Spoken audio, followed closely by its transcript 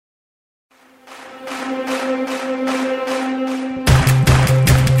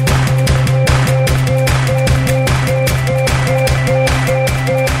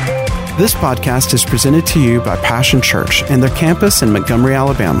This podcast is presented to you by Passion Church and their campus in Montgomery,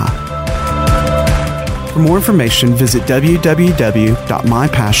 Alabama. For more information, visit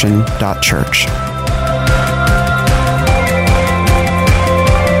www.mypassion.church.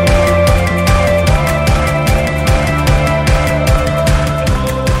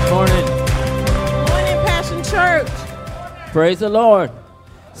 Morning. Morning, Passion Church. Praise the Lord.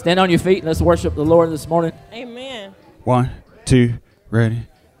 Stand on your feet and let's worship the Lord this morning. Amen. 1, 2, ready,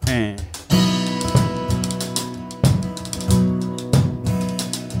 and...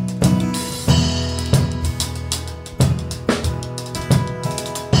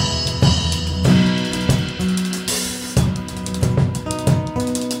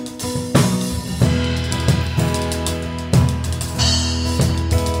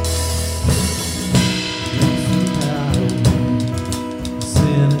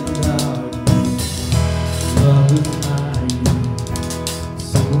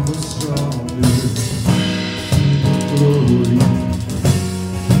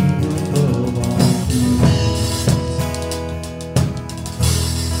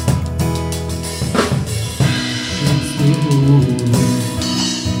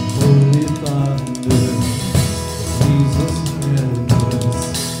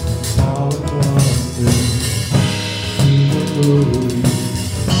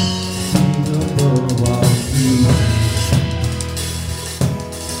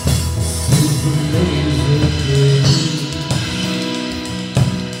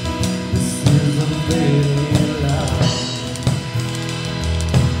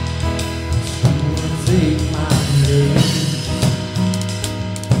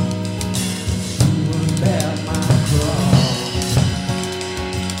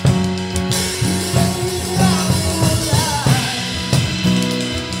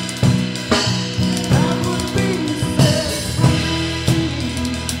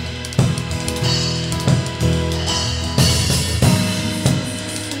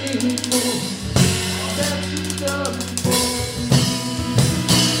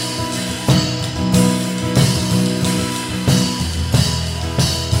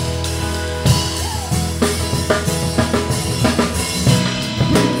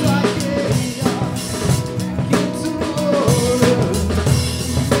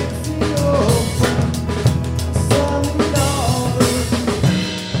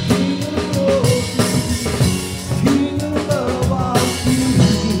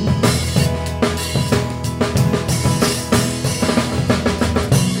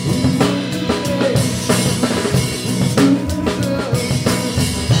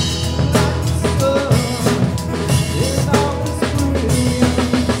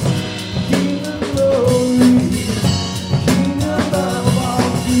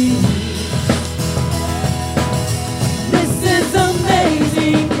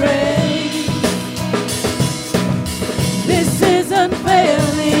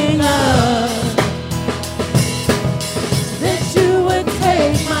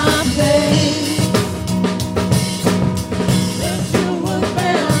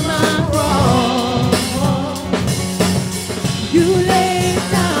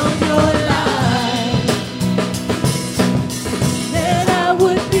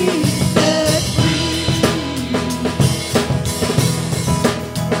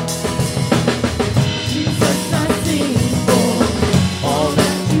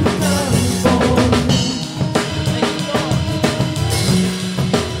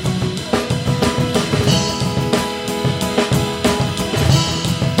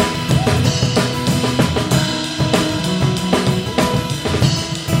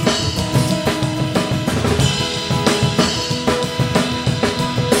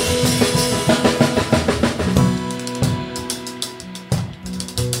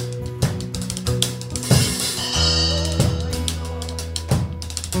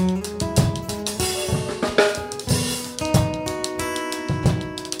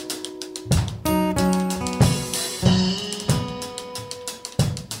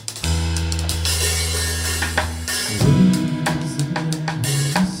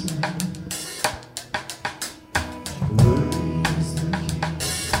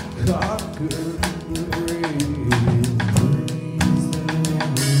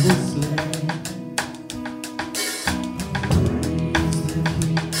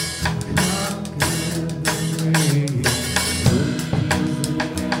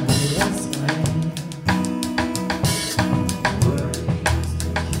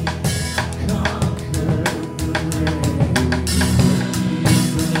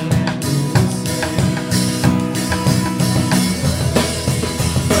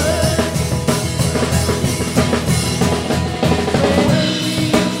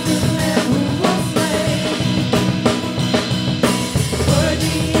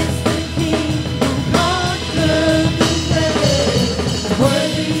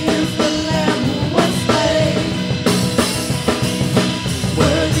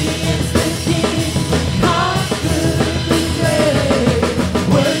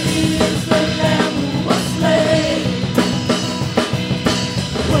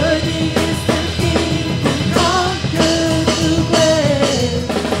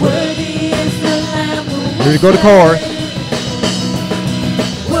 go to chorus.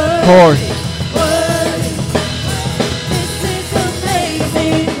 Chorus. This is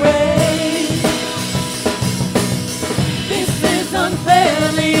amazing grace. This is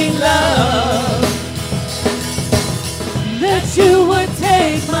unfailing love. That you would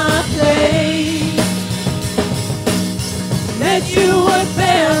take my place. That you would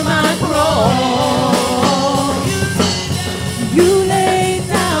bear my cross. You laid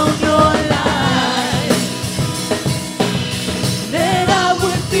down your life. That I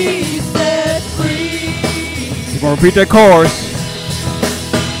would be set free. We're going to repeat that chorus.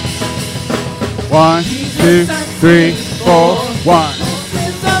 1, 2, 3, 4, 1.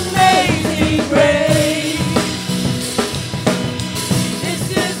 This is amazing grace. This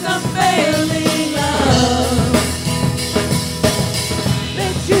is unfailing love.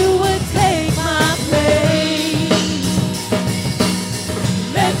 That you would take my place.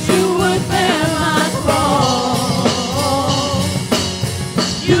 That you would bear my cross.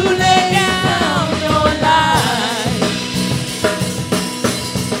 You lay down your life.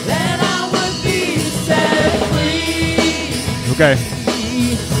 That I would be set free. Okay.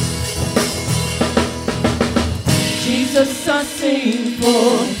 Jesus, I sing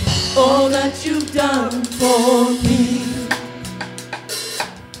for all that you've done for me.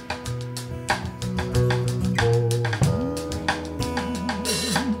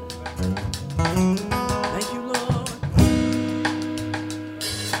 Thank you, Lord.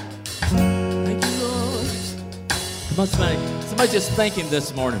 Thank you, Lord. Come on, somebody just thank him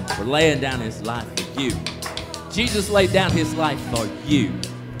this morning for laying down his life for you. Jesus laid down his life for you.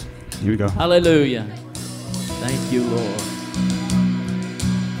 Here we go. Hallelujah. Thank you, Lord.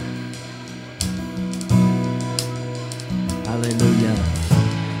 Hallelujah.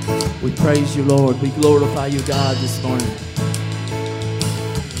 We praise you, Lord. We glorify you, God, this morning.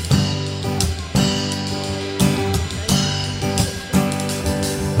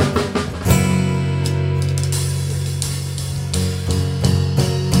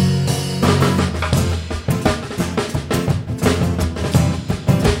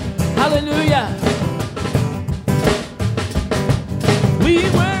 Hallelujah. We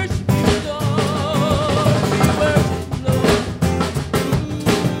worship you, Lord. We worship you, Lord.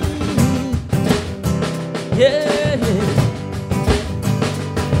 Yeah, yeah.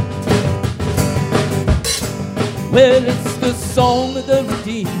 Well, it's the song of the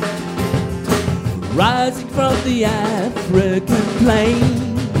redeemed, rising from the African plain.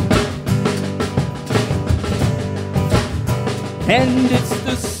 And it's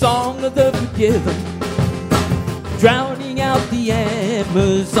the song of the forgiven, drowning out the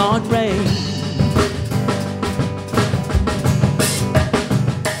Amazon rain.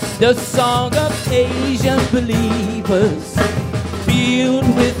 The song of Asian believers,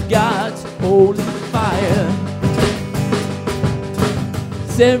 filled with God's holy fire.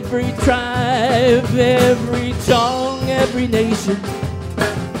 It's every tribe, every tongue, every nation,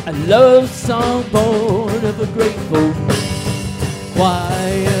 a love song born of a grateful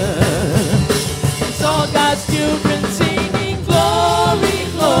choir. It's all God's children singing glory,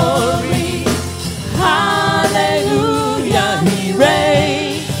 glory, hallelujah. He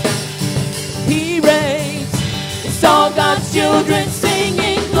reigns, he reigns. It's all God's children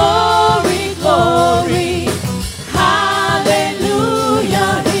singing glory, glory, hallelujah.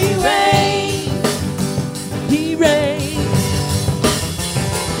 He reigns, he reigns.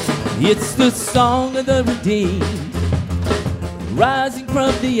 It's the song of the redeemed, rising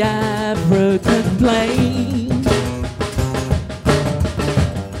from the African plain.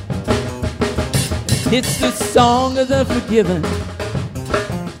 It's the song of the forgiven,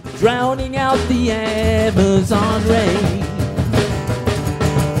 drowning out the Amazon rain.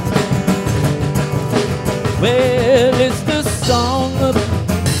 Well, it's the song of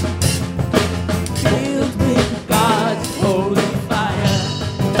filled with God's holy fire.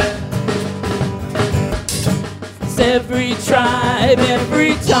 It's every tribe,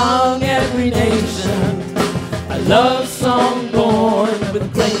 every tongue, every nation, a love song born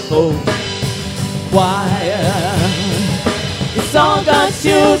with grateful choir. It's all God's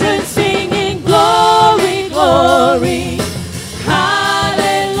children singing glory, glory,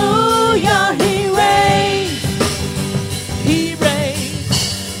 hallelujah. He reigns, he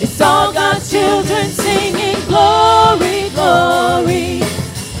reigns. It's all God's children singing glory, glory,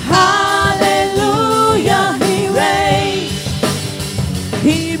 hallelujah. He reigns,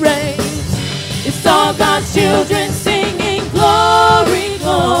 he reigns. It's all God's children singing glory,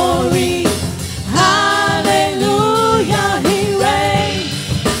 glory, hallelujah. He reigns,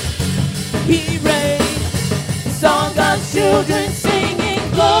 he reigns. It's all God's children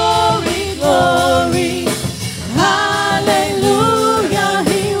singing glory, glory,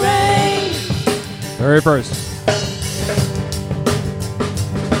 Third verse.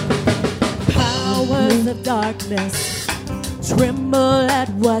 Powers of darkness tremble at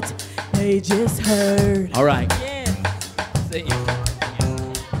what they just heard. All right. Yeah. Sing it.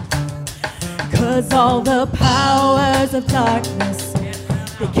 'Cause all the powers of darkness,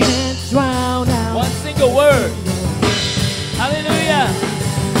 they can't drown out. One single word. Hallelujah.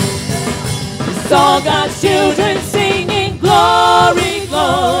 It's all God's children singing glory,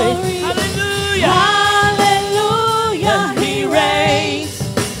 glory. Hallelujah. Hallelujah, He reigns.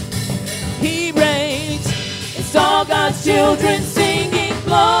 He reigns. It's all God's children singing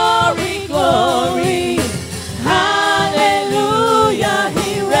glory, glory. Hallelujah.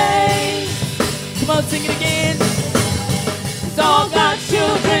 He reigns. Come on, sing it again. It's all God's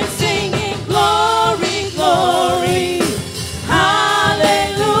children singing glory, glory.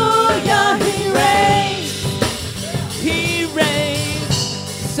 Hallelujah. He reigns. He reigns.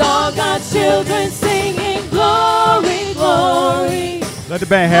 It's all God's children singing glory, glory. Let the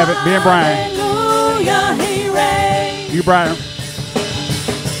band have it. Me and Brian. Hallelujah. He reigns. You, Brian.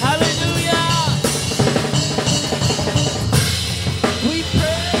 Hallelujah. We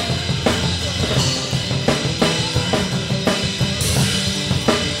pray.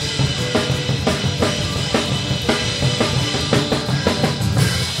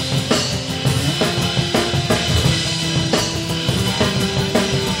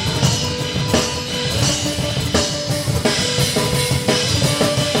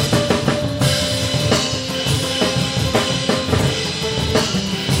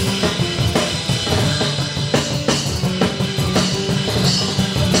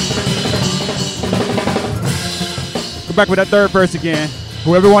 Go back with that third verse again.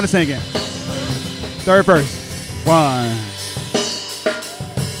 Whoever want to sing it. Third verse. 1.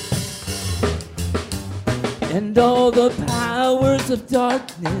 And all the powers of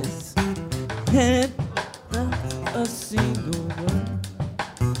darkness can't not a single word.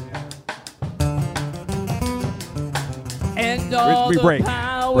 And all We the break.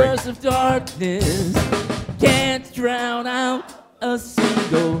 powers of darkness can't drown out a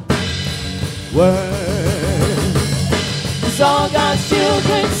single word. It's all God's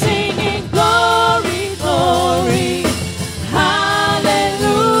children singing glory, glory.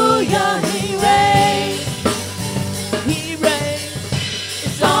 Hallelujah, He reigns. He reigns.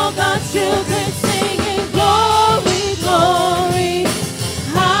 It's all God's children singing glory, glory.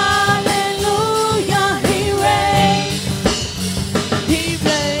 Hallelujah, He reigns. He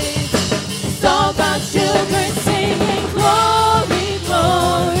reigns. It's all God's children singing glory,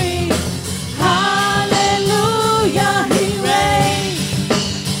 glory. Hallelujah, He reigns.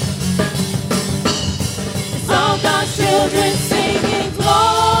 It's all God's children singing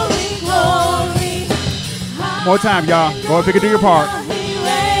glory, glory. One more time, y'all. Go and pick it, do your part. He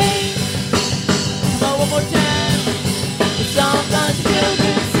reigns. Come on, one more time. It's all God's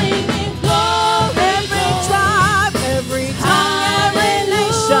children singing glory. Every tribe, every tongue, every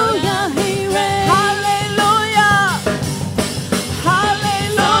nation. He reigns. Hallelujah. All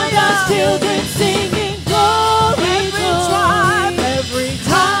God's Hallelujah. children singing glory, Every glory. tribe, every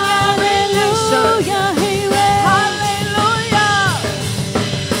tongue, every nation. Hallelujah, He reigns. Hallelujah.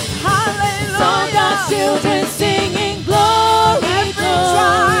 All God's Hallelujah. children singing glory, Every glory.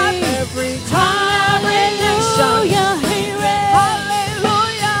 tribe, every tongue, every nation. Hallelujah, He reigns.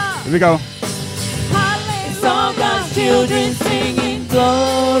 Hallelujah. Here we go. It's all God's children singing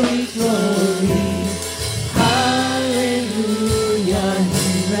glory, glory. Hallelujah,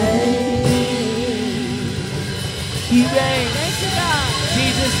 He reigns. He reigns. Thank you, God.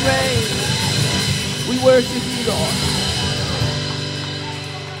 Jesus reigns. We worship you, Lord.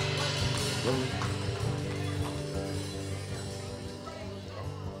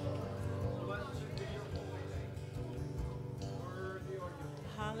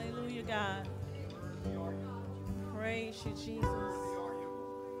 Hallelujah, God. Praise you, Jesus.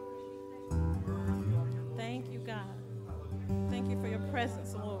 Thank you, God. Thank you for your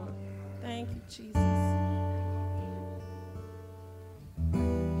presence, Lord. Thank you, Jesus.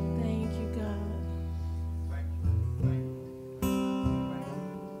 Thank you, God. Thank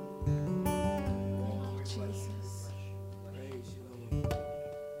you, Jesus. Thank you,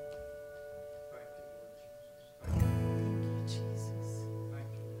 Jesus.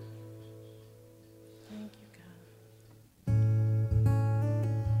 Thank you, God.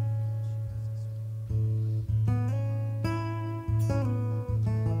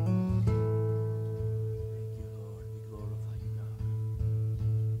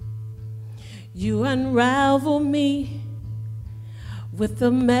 You unravel me with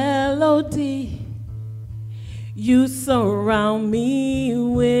a melody. You surround me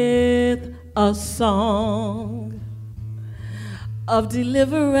with a song of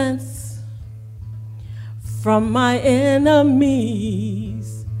deliverance from my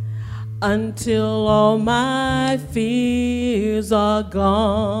enemies until all my fears are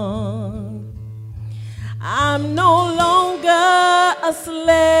gone. I'm no longer a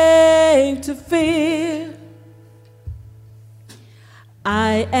slave to fear.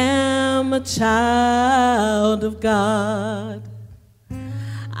 I am a child of God.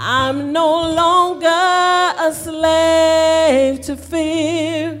 I'm no longer a slave to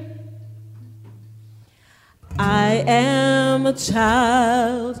fear. I am a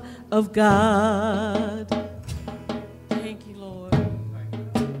child of God. Thank you, Lord.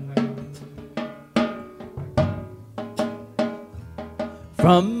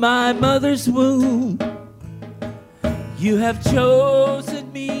 From my mother's womb, you have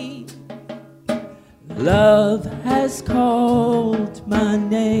chosen me. Love has called my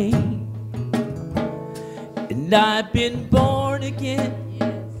name, and I've been born again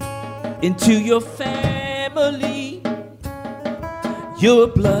into your family. Your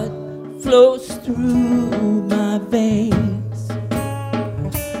blood flows through my veins,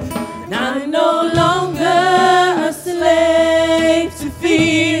 and I'm no longer a slave to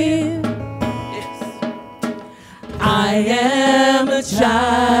fear. I am a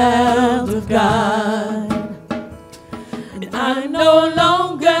child of God, and I'm no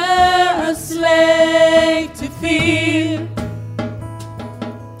longer a slave to fear.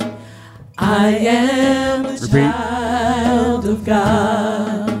 I am a child of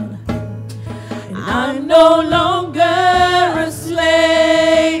God, and I'm no longer a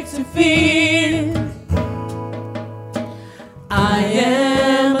slave to fear. I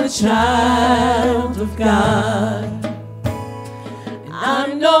am a child of God.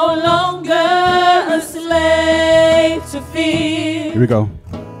 I'm no longer a slave to fear. Here we go.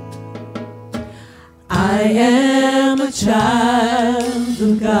 I am a child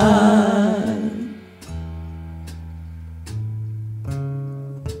of God.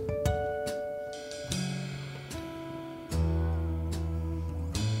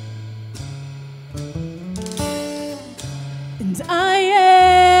 And I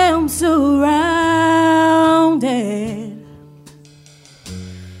am surrounded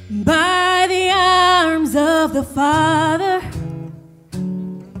by the arms of the Father,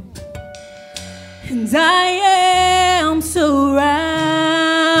 and I am surrounded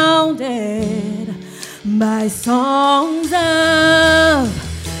by songs of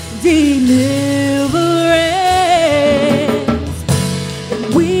deliverance.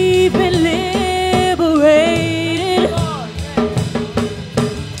 We've been liberated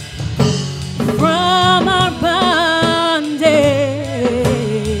from our bondage.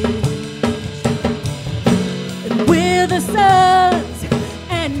 We're the sons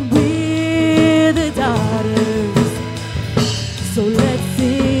and we're the daughters. So let's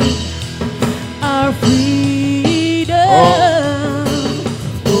sing our freedom.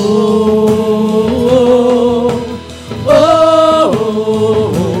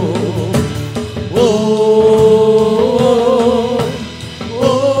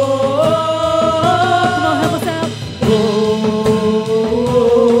 Come on, help us out.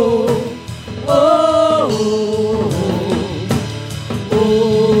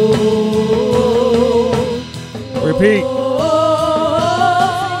 Repeat.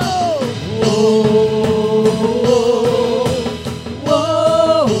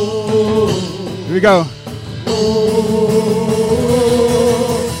 Here we go.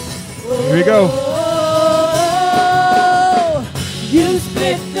 Here we go. You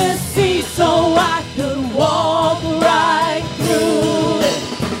split the sea so I could walk right through it.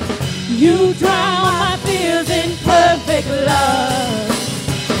 You drowned my fears in perfect love.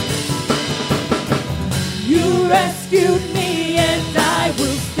 You rescued me and I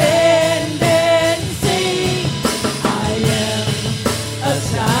will stand and sing. I am a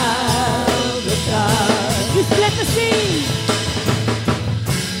child of God. You split the sea.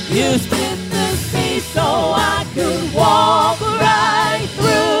 You split the sea so I could walk right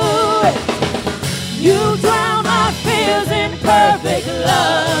through it. You drowned my fears in perfect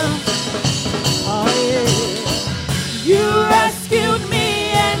love. Oh yeah. You rescued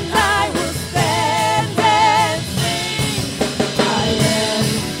me and I will stand and sing. I am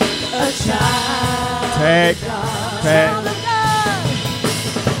a child Tag. of God. Tag.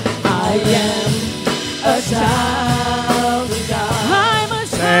 I am a child of God. I'm a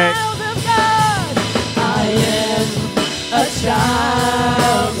Tag. child of God. I am a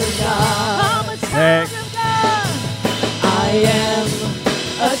child of God. I'm a Tag. child of God. I am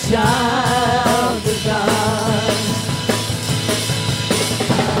a child of God.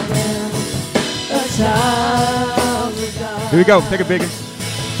 I am Here we go. Take it, Biggie.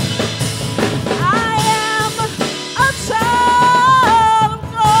 I am a child of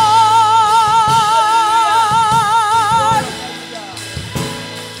God.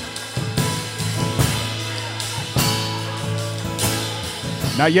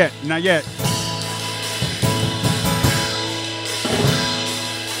 Not yet. Not yet.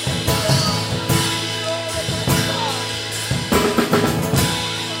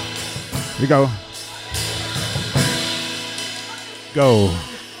 Here we go. Go.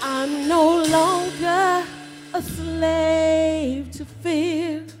 I'm no longer a slave to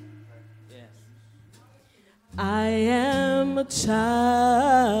fear. I am a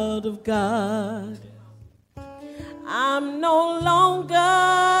child of God. I'm no longer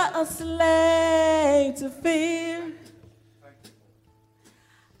a slave to fear.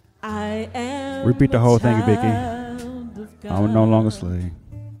 I am Repeat the whole thing, Vicky. I'm no longer a slave.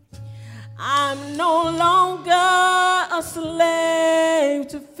 I'm no longer a slave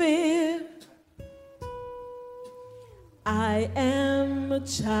to fear. I am a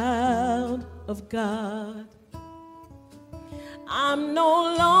child of God. I'm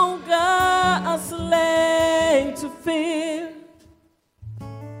no longer a slave to fear.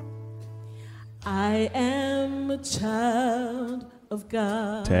 I am a child of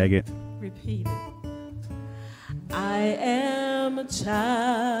God. Tag it. Repeat it. I am a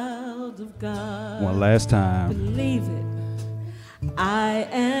child of God. One last time. Believe it. I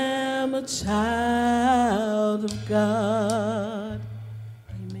am a child of God.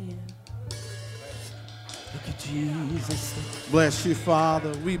 Amen. Thank you, Jesus. Bless you,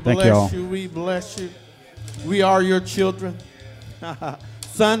 Father. We Thank bless y'all. you. We bless you. We are your children.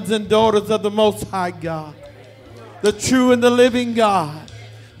 Sons and daughters of the Most High God. The true and the living God.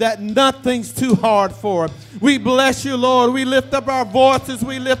 That nothing's too hard for. We bless you, Lord. We lift up our voices.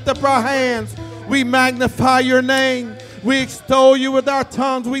 We lift up our hands. We magnify your name. We extol you with our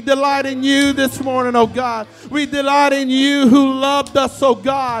tongues. We delight in you this morning, oh God. We delight in you who loved us, oh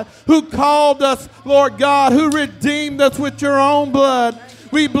God, who called us, Lord God, who redeemed us with your own blood.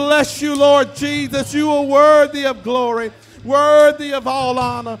 We bless you, Lord Jesus. You are worthy of glory, worthy of all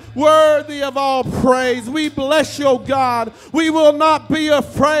honor, worthy of all praise. We bless you, oh God. We will not be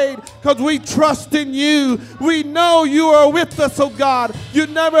afraid because we trust in you. We know you are with us, oh God. You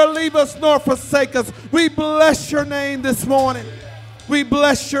never leave us nor forsake us. We bless your name this morning. We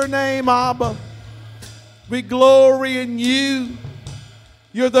bless your name, Abba. We glory in you.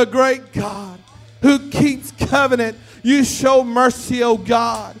 You're the great God who keeps covenant. You show mercy, oh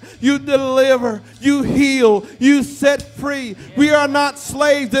God. You deliver, you heal, you set free. We are not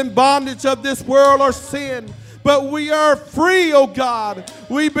slaves in bondage of this world or sin, but we are free, oh God.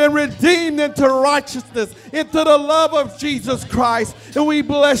 We've been redeemed into righteousness, into the love of Jesus Christ, and we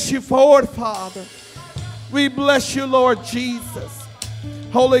bless you for it, Father. We bless you, Lord Jesus.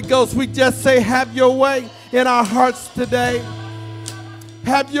 Holy Ghost, we just say, have your way in our hearts today.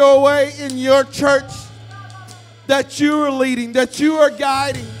 Have your way in your church that you are leading, that you are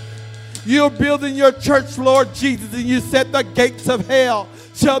guiding. You're building your church, Lord Jesus, and you said the gates of hell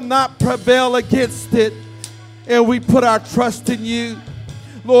shall not prevail against it. And we put our trust in you.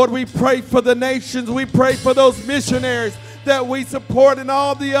 Lord, we pray for the nations. We pray for those missionaries that we support and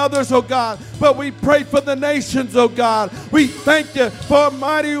all the others, oh God. But we pray for the nations, oh God. We thank you for a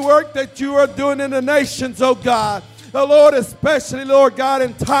mighty work that you are doing in the nations, oh God. The Lord, especially, Lord God,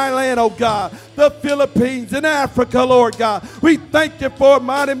 in Thailand, oh God, the Philippines, in Africa, Lord God. We thank you for a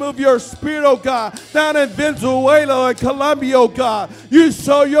mighty move of your spirit, oh God, down in Venezuela and Colombia, oh God. You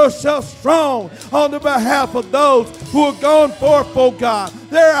show yourself strong on the behalf of those who are going forth, oh God.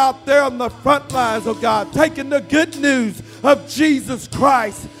 They're out there on the front lines, oh God, taking the good news of Jesus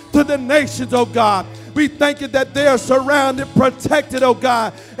Christ to the nations, oh God. We thank you that they are surrounded, protected, oh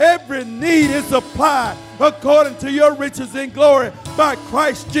God. Every need is supplied according to your riches in glory by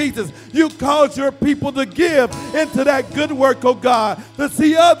Christ Jesus. You cause your people to give into that good work, oh God, to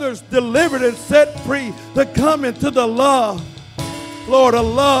see others delivered and set free, to come into the love, Lord, a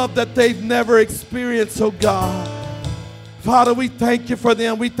love that they've never experienced, oh God. Father, we thank you for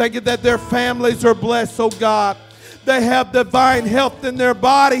them. We thank you that their families are blessed, oh God. They have divine health in their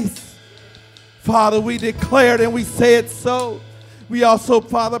bodies. Father, we declare it and we say it so. We also,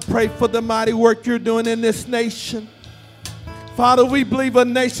 Father, pray for the mighty work you're doing in this nation. Father, we believe a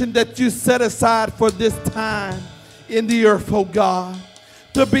nation that you set aside for this time in the earth, oh God,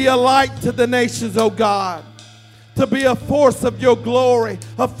 to be a light to the nations, oh God, to be a force of your glory,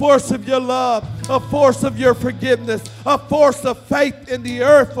 a force of your love, a force of your forgiveness, a force of faith in the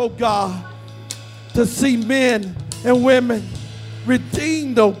earth, oh God, to see men and women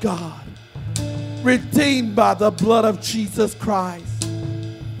redeemed, oh God. redeemed by the blood of Jesus Christ.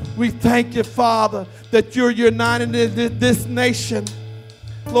 We thank you, Father, that you're united in this nation,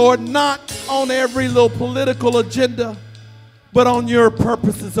 Lord, not on every little political agenda, but on your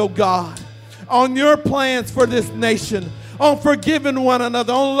purposes, oh God, on your plans for this nation, on forgiving one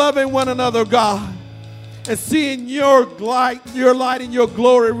another, on loving one another, God, and seeing your light and your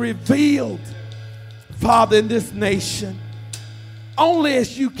glory revealed, Father, in this nation, only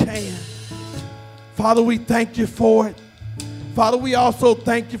as you can. Father, we thank you for it. Father, we also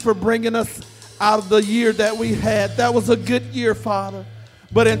thank you for bringing us out of the year that we had. That was a good year, Father,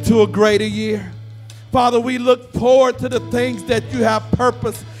 but into a greater year. Father, we look forward to the things that you have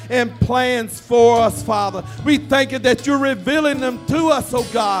purpose and plans for us, Father. We thank you that you're revealing them to us, oh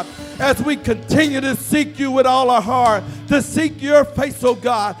God, as we continue to seek you with all our heart, to seek your face, oh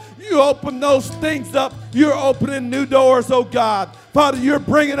God. You open those things up. You're opening new doors, oh God. Father, you're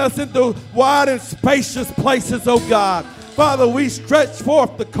bringing us into wide and spacious places, oh God. Father, we stretch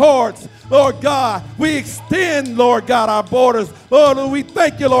forth the cords, Lord God. We extend, Lord God, our borders. Lord, we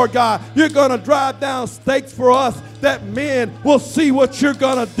thank you, Lord God. You're going to drive down stakes for us that men will see what you're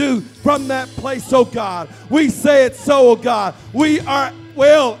going to do from that place, oh God. We say it so, oh God. We are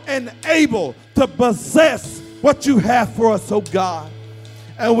well and able to possess what you have for us, oh God.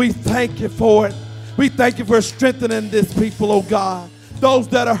 And we thank you for it. We thank you for strengthening this people, oh God. Those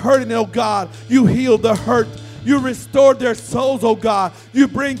that are hurting, oh God, you heal the hurt. You restore their souls, oh God. You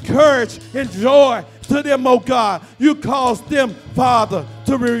bring courage and joy to them, oh God. You cause them, Father,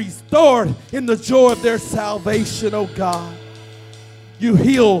 to be restored in the joy of their salvation, oh God. You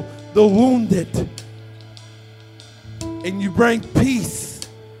heal the wounded. And you bring peace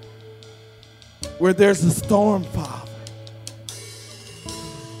where there's a storm, Father.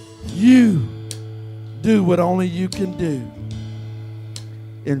 You do what only you can do.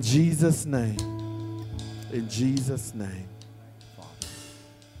 In Jesus' name. In Jesus' name.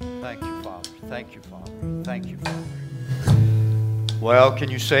 Father. Thank you, Father. Thank you, Father. Thank you, Father. Well,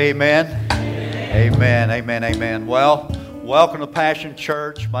 can you say amen? Amen, amen, amen. Well, welcome to Passion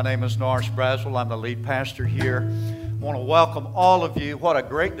Church. My name is Norris Braswell. I'm the lead pastor here. I want to welcome all of you. What a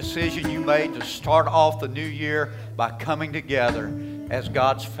great decision you made to start off the new year by coming together as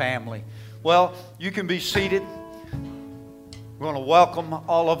God's family. Well, you can be seated. We want to welcome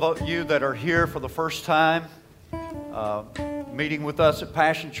all of you that are here for the first time, meeting with us at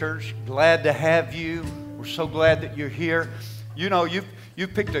Passion Church. Glad to have you. We're so glad that you're here. You know, you've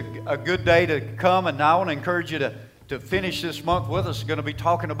picked a good day to come, and I want to encourage you to finish this month with us. We're going to be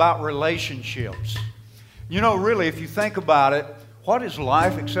talking about relationships. You know, really, if you think about it, what is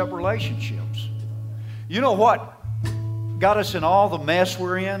life except relationships? You know what got us in all the mess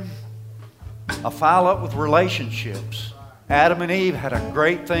we're in? A foul up with relationships. Adam and Eve had a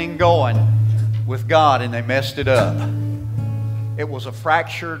great thing going with God, and they messed it up. It was a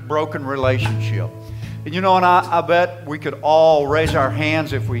fractured, broken relationship. And you know, and I bet we could all raise our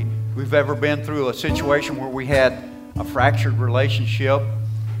hands if we've ever been through a situation where we had a fractured relationship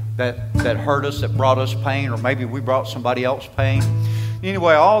that hurt us, that brought us pain, or maybe we brought somebody else pain.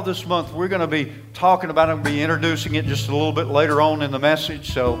 Anyway, all this month we're going to be talking about it and be introducing it just a little bit later on in the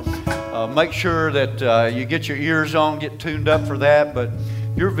message. So make sure that you get your ears on, get tuned up for that. But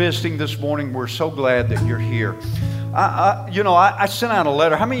if you're visiting this morning, we're so glad that you're here. I sent out a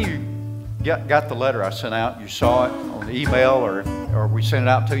letter. How many of you got the letter I sent out? You saw it on the email, or we sent it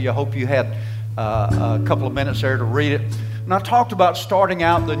out to you. I hope you had a couple of minutes there to read it. And I talked about starting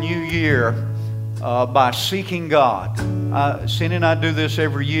out the new year by seeking God. Cindy and I do this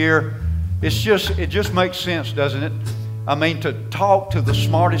every year. It just makes sense, doesn't it? I mean, to talk to the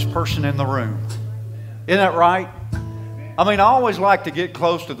smartest person in the room. Isn't that right? I mean, I always like to get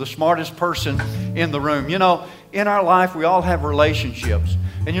close to the smartest person in the room. You know, in our life, we all have relationships.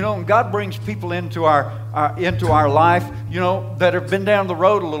 And you know, when God brings people into our life, you know, that have been down the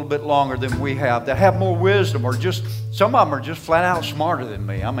road a little bit longer than we have, that have more wisdom, or just, some of them are just flat out smarter than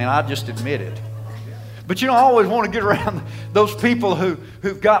me. I mean, I just admit it. But you know, I always want to get around those people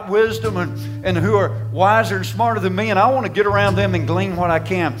who've got wisdom and who are wiser and smarter than me, and I want to get around them and glean what I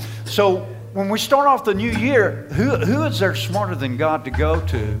can. So when we start off the new year, who is there smarter than God to go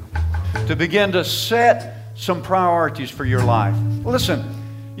to begin to set some priorities for your life? Listen,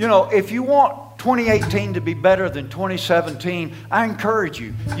 you know, if you want 2018 to be better than 2017, I encourage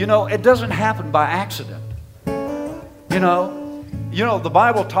you. You know, it doesn't happen by accident. You know, the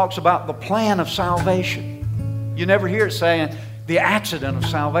Bible talks about the plan of salvation. You never hear it saying the accident of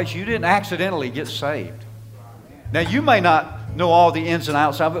salvation. You didn't accidentally get saved. Now, you may not know all the ins and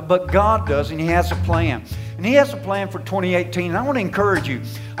outs of it, but God does, and He has a plan. And He has a plan for 2018. And I want to encourage you.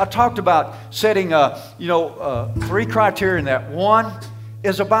 I talked about setting, 3 criteria in that. One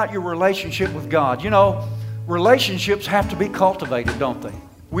is about your relationship with God. Relationships have to be cultivated, don't they?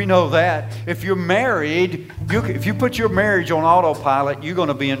 We know that. If you're married, if you put your marriage on autopilot, you're going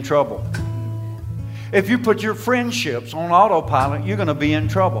to be in trouble. If you put your friendships on autopilot, you're going to be in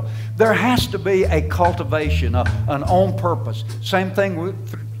trouble. There has to be a cultivation, an on purpose. Same thing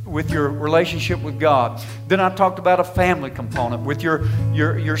with your relationship with God. Then I talked about a family component with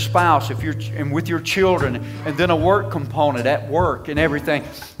your spouse, and with your children, and then a work component at work and everything.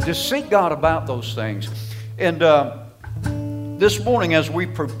 Just seek God about those things. And this morning, as we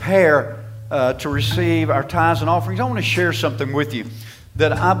prepare to receive our tithes and offerings, I want to share something with you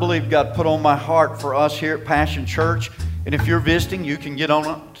that I believe God put on my heart for us here at Passion Church. And if you're visiting, you can get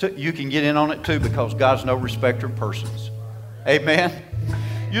on it. You can get in on it too, because God's no respecter of persons. Amen.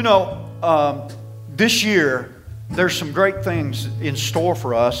 This year there's some great things in store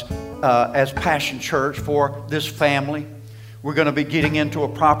for us as Passion Church for this family. We're going to be getting into a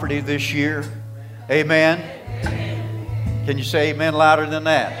property this year. Amen. Can you say amen louder than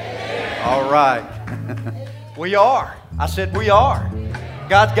that? Amen. All right. We are. I said we are.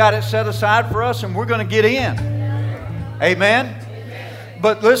 God's got it set aside for us, and we're going to get in. Amen?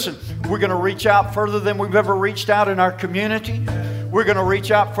 But listen, we're going to reach out further than we've ever reached out in our community. We're going to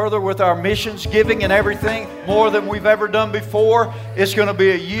reach out further with our missions giving and everything, more than we've ever done before. It's going to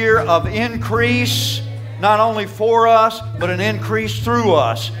be a year of increase, not only for us, but an increase through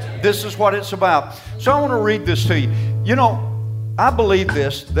us. This is what it's about. So I want to read this to you. I believe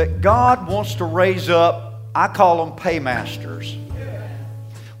this, that God wants to raise up, I call them paymasters.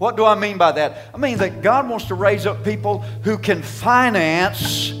 What do I mean by that? I mean that God wants to raise up people who can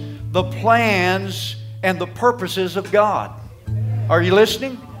finance the plans and the purposes of God. Are you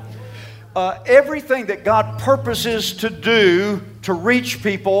listening? Everything that God purposes to do to reach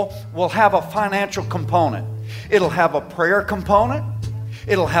people will have a financial component. It'll have a prayer component.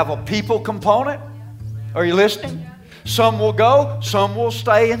 It'll have a people component. Are you listening? Some will go, some will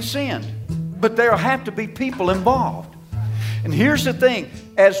stay and send. But there'll have to be people involved. And here's the thing,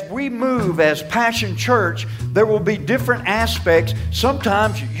 as we move as Passion Church, there will be different aspects.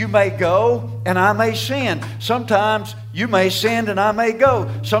 Sometimes you may go and I may send. Sometimes you may send and I may go.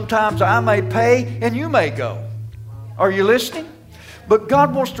 Sometimes I may pay and you may go. Are you listening? But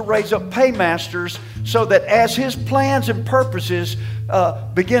God wants to raise up paymasters so that as His plans and purposes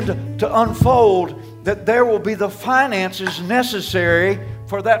begin to unfold, that there will be the finances necessary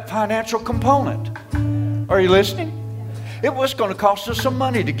for that financial component. Are you listening? It was going to cost us some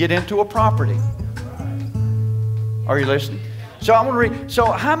money to get into a property. Are you listening? So I want to read.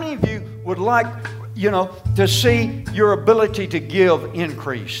 So how many of you would like, to see your ability to give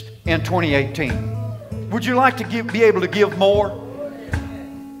increased in 2018? Would you like to be able to give more?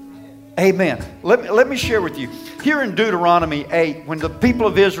 Amen. Let me share with you. Here in Deuteronomy 8, when the people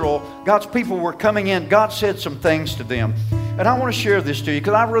of Israel, God's people were coming in, God said some things to them. And I want to share this to you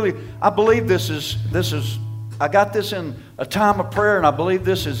because I believe this is I got this in a time of prayer, and I believe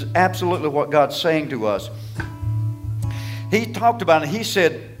this is absolutely what God's saying to us. He talked about it. He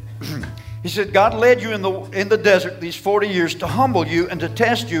said, God led you in the desert these 40 years to humble you and to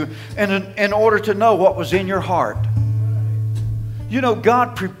test you in order to know what was in your heart.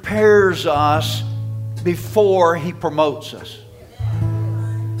 God prepares us before He promotes us.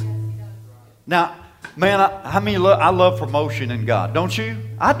 Now, man, I love promotion in God, don't you?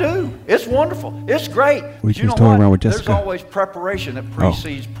 I do. It's wonderful. It's great. We should talk around with Jessica. There's always preparation that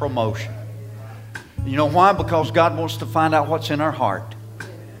precedes promotion. You know why? Because God wants to find out what's in our heart.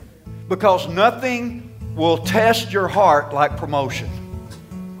 Because nothing will test your heart like promotion.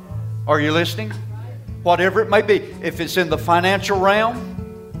 Are you listening? Whatever it may be. If it's in the financial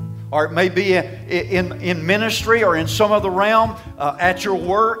realm, or it may be in ministry or in some other realm, at your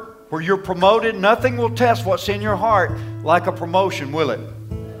work, where you're promoted, nothing will test what's in your heart like a promotion, will it?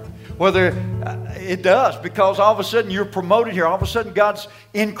 Whether it does, because all of a sudden you're promoted here. All of a sudden God's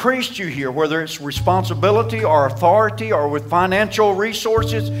increased you here, whether it's responsibility or authority or with financial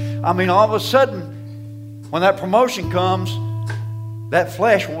resources. I mean, all of a sudden, when that promotion comes, that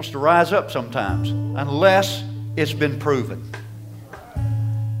flesh wants to rise up sometimes, unless it's been proven.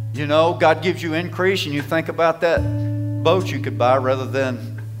 God gives you increase, and you think about that boat you could buy rather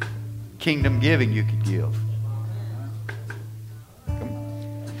than kingdom giving you could give.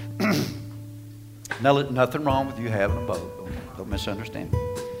 Nothing wrong with you having a boat. Don't misunderstand me.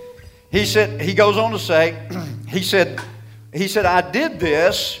 He goes on to say, he said, I did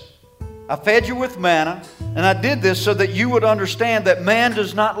this, I fed you with manna, and I did this so that you would understand that man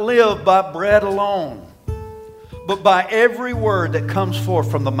does not live by bread alone. but by every word that comes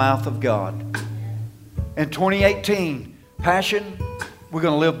forth from the mouth of God. In 2018, Passion, we're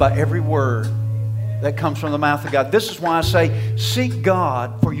going to live by every word that comes from the mouth of God. This is why I say seek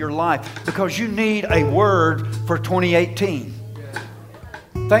God for your life, because you need a word for 2018.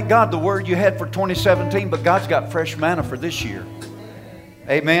 Thank God the word you had for 2017, but God's got fresh manna for this year.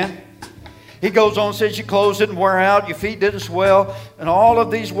 Amen. He goes on and says your clothes didn't wear out, your feet didn't swell. In all of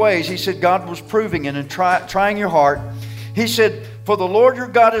these ways, he said God was proving it and trying your heart. He said, for the Lord your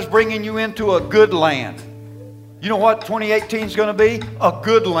God is bringing you into a good land. You know what 2018 is going to be? A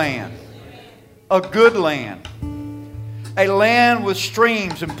good land. A good land. A land with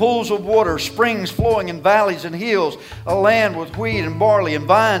streams and pools of water, springs flowing in valleys and hills. A land with wheat and barley and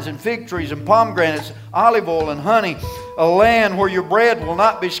vines and fig trees and pomegranates, olive oil and honey. A land where your bread will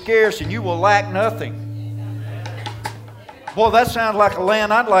not be scarce and you will lack nothing. Boy, that sounds like a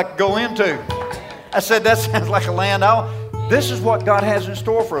land I'd like to go into. I said, that sounds like a land this is what God has in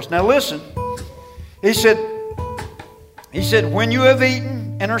store for us. Now listen, He said, when you have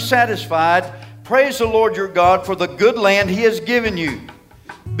eaten and are satisfied, praise the Lord your God for the good land He has given you.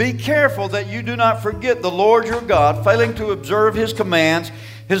 Be careful that you do not forget the Lord your God, failing to observe His commands,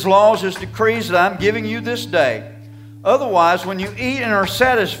 His laws, His decrees that I'm giving you this day. Otherwise, when you eat and are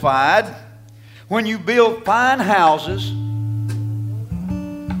satisfied, when you build fine houses,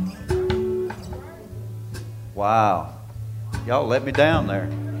 wow, y'all let me down there.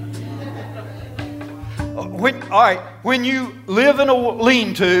 When you live in a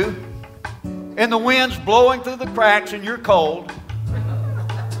lean-to and the wind's blowing through the cracks and you're cold,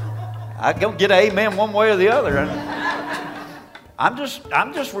 I don't get an amen one way or the other. I'm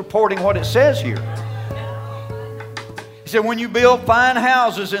just reporting what it says here. He said, when you build fine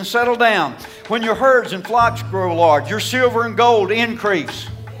houses and settle down, when your herds and flocks grow large, your silver and gold increase.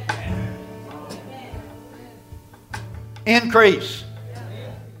 Increase.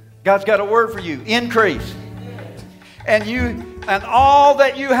 God's got a word for you. Increase. And all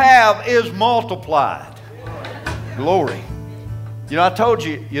that you have is multiplied. Glory. You know, I told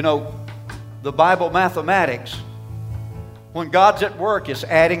you, the Bible mathematics, when God's at work, it's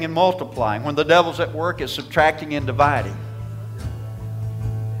adding and multiplying. When the devil's at work, it's subtracting and dividing.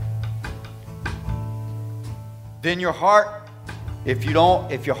 Then your heart, if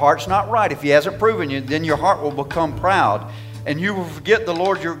your heart's not right, if He hasn't proven you, then your heart will become proud. And you will forget the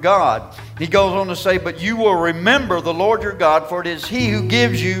Lord your God. He goes on to say, but you will remember the Lord your God, for it is He who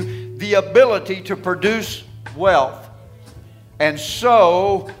gives you the ability to produce wealth, and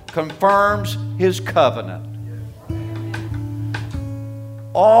so confirms His covenant.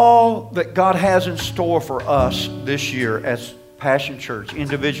 All that God has in store for us this year as Passion Church,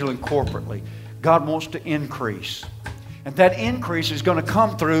 individually and corporately, God wants to increase. And that increase is going to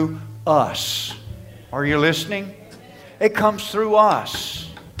come through us. Are you listening? It comes through us.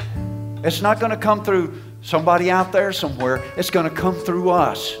 It's not going to come through somebody out there somewhere. It's going to come through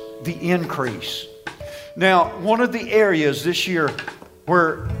us, the increase. Now, one of the areas this year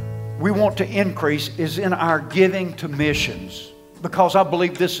where we want to increase is in our giving to missions, because I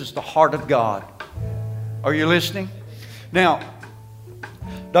believe this is the heart of God. Are you listening? Now,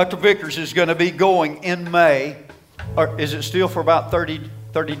 Dr. Vickers is going to be going in May. Or is it still for about 30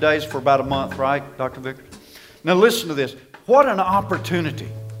 days, for about a month, right, Dr. Vickers? Now listen to this. What an opportunity.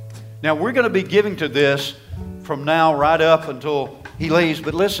 Now we're going to be giving to this from now right up until he leaves.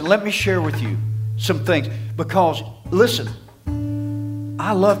 But listen, let me share with you some things. Because, listen,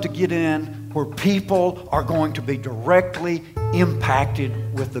 I love to get in where people are going to be directly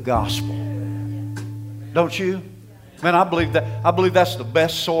impacted with the gospel. Don't you? Man, I believe that's the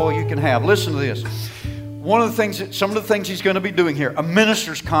best soil you can have. Listen to this. Some of the things he's going to be doing here, a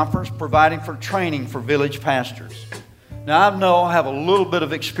ministers' conference providing for training for village pastors. Now, I have a little bit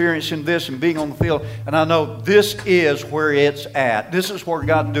of experience in this and being on the field, and I know this is where it's at. This is where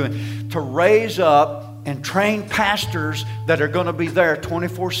God's doing. To raise up and train pastors that are going to be there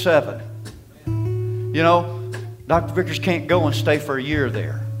 24/7. Dr. Vickers can't go and stay for a year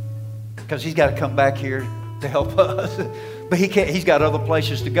there because he's got to come back here to help us. But he's got other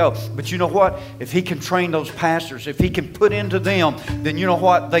places to go. But you know what? If he can train those pastors, if he can put into them, then you know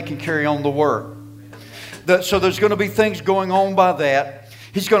what? They can carry on the work. So there's going to be things going on by that.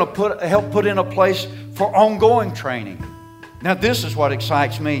 He's going to help put in a place for ongoing training. Now this is what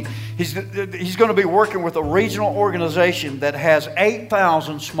excites me. He's going to be working with a regional organization that has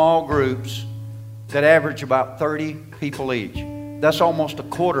 8,000 small groups that average about 30 people each. That's almost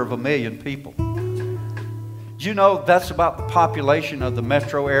 250,000 people. You know, that's about the population of the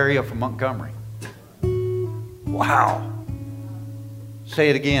metro area for Montgomery. Wow. Say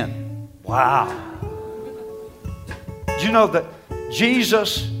it again. Wow. Do you know that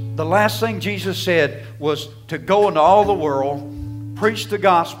Jesus, the last thing Jesus said was to go into all the world, preach the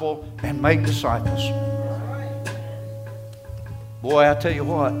gospel, and make disciples. Boy, I tell you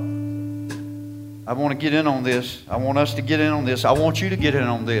what, I want to get in on this. I want us to get in on this. I want you to get in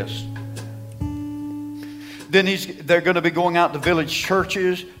on this. Then they're going to be going out to village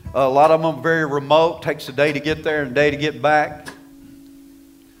churches. A lot of them are very remote. Takes a day to get there and a day to get back.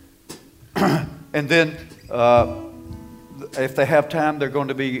 And then if they have time, they're going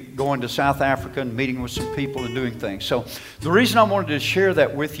to be going to South Africa and meeting with some people and doing things. So the reason I wanted to share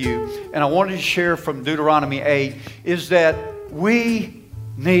that with you, and I wanted to share from Deuteronomy 8, is that we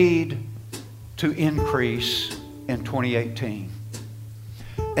need to increase in 2018.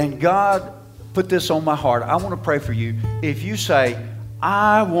 And God put this on my heart. I want to pray for you. If you say,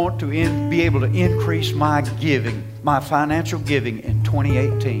 I want to be able to increase my giving, my financial giving in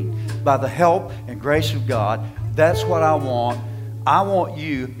 2018 by the help and grace of God, that's what I want. I want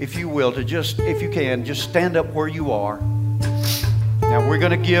you, if you will, to just, if you can, just stand up where you are. Now we're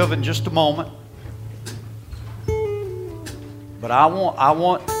going to give in just a moment. But I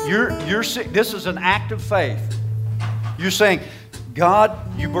want, you're sick. This is an act of faith. You're saying, God,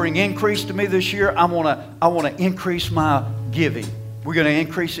 you bring increase to me this year. I want to increase my giving. We're going to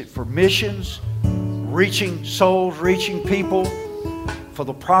increase it for missions, reaching souls, reaching people, for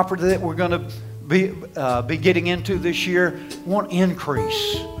the property that we're going to be getting into this year. Want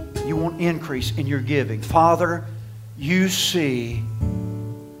increase. You want increase in your giving. Father, you see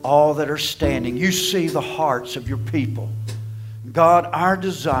all that are standing. You see the hearts of your people. God, our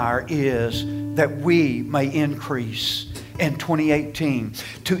desire is that we may increase in 2018,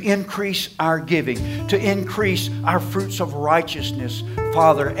 to increase our giving, to increase our fruits of righteousness,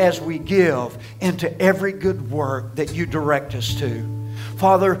 Father, as we give into every good work that you direct us to.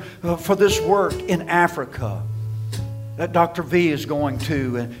 Father, for this work in Africa that Dr. V is going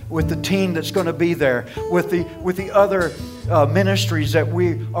to, and with the team that's going to be there, with the other ministries that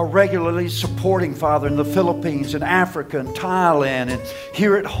we are regularly supporting, Father, in the Philippines and Africa and Thailand and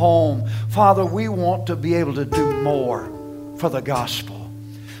here at home. Father, we want to be able to do more for the gospel.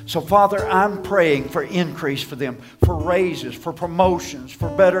 So, Father, I'm praying for increase for them, for raises, for promotions, for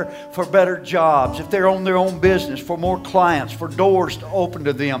better jobs. If they're on their own business, for more clients, for doors to open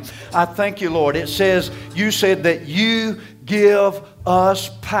to them. I thank you, Lord. It says, you said that you give us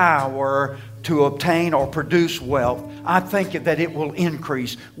power to obtain or produce wealth. I thank you that it will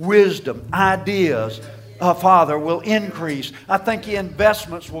increase. Wisdom, ideas, Father, will increase. I think your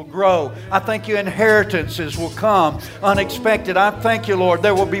investments will grow. I think your inheritances will come unexpected. I thank you, Lord,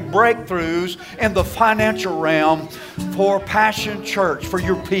 there will be breakthroughs in the financial realm for Passion Church, for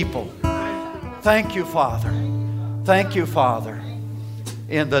your people. Thank you, Father. Thank you, Father.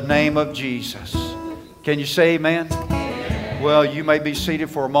 In the name of Jesus. Can you say amen? Well, you may be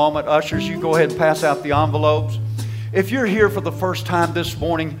seated for a moment. Ushers, you go ahead and pass out the envelopes. If you're here for the first time this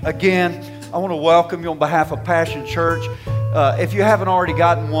morning, again, I want to welcome you on behalf of Passion Church. If you haven't already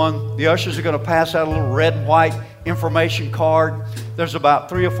gotten one, the ushers are going to pass out a little red and white information card. There's about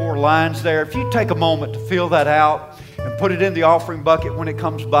 3 or 4 lines there. If you take a moment to fill that out and put it in the offering bucket when it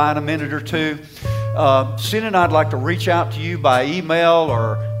comes by in a minute or two. Cindy and I'd like to reach out to you by email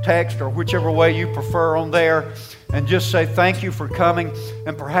or text or whichever way you prefer on there, and just say thank you for coming.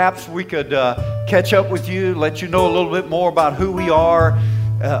 And perhaps we could catch up with you, let you know a little bit more about who we are,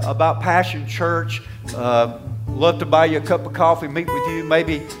 about Passion Church. Love to buy you a cup of coffee, meet with you,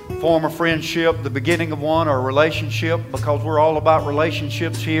 maybe form a friendship, the beginning of one, or a relationship, because we're all about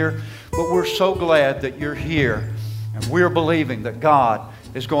relationships here. But we're so glad that you're here, and we're believing that God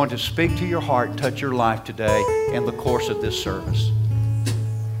is going to speak to your heart and touch your life today in the course of this service.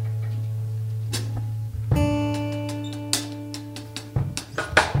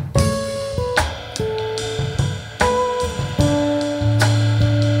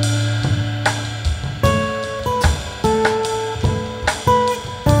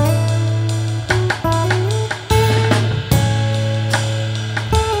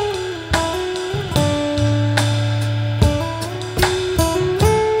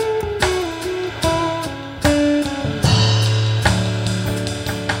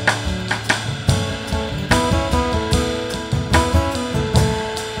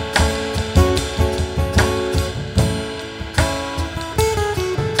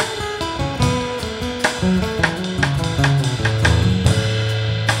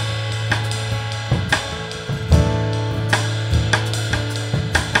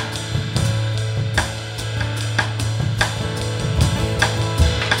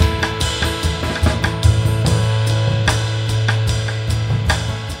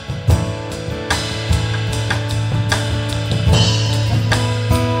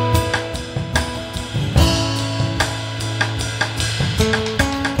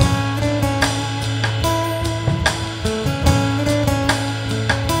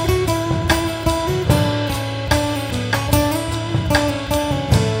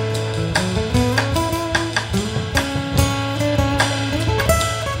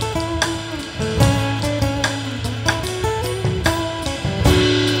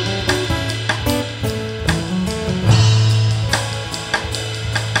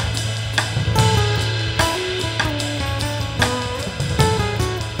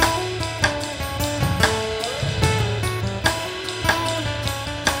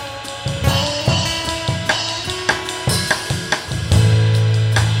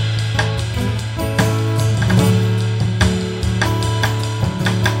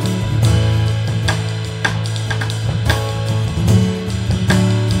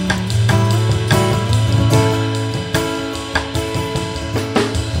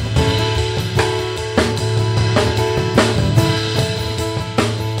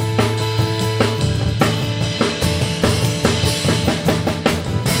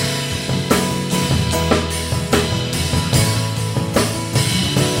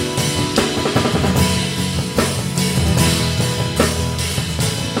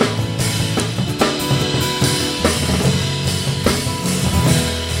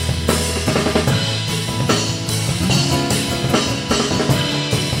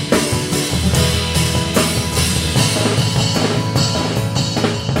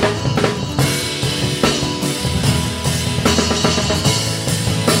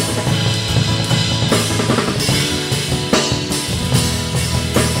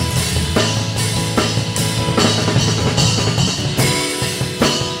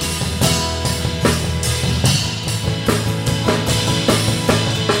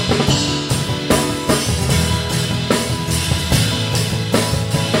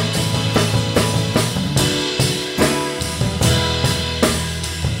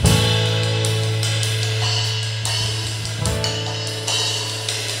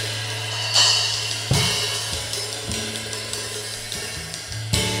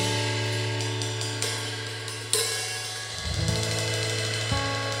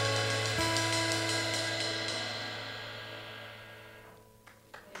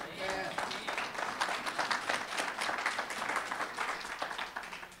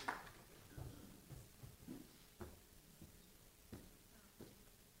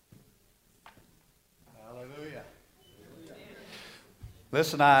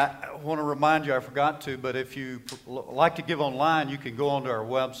 Listen, I want to remind you, I forgot to, but if you like to give online, you can go onto our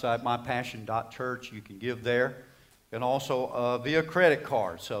website, mypassion.church. You can give there, and also via credit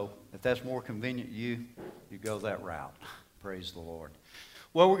card. So if that's more convenient to you, you go that route. Praise the Lord.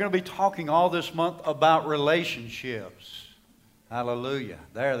 Well, we're going to be talking all this month about relationships. Hallelujah.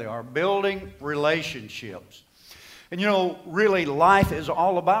 There they are, building relationships. And you know, really, life is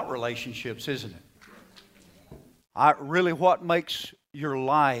all about relationships, isn't it? Really, what makes your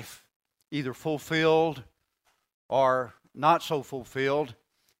life either fulfilled or not so fulfilled,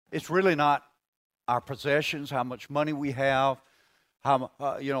 it's really not our possessions, how much money we have, how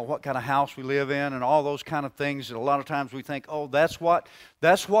what kind of house we live in, and all those kind of things. And a lot of times we think, oh, that's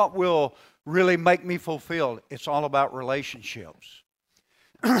what will really make me fulfilled. It's all about relationships.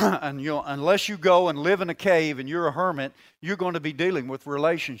 And unless you go and live in a cave and you're a hermit, you're going to be dealing with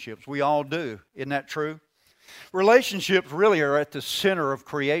relationships. We all do. Isn't that true? Relationships really are at the center of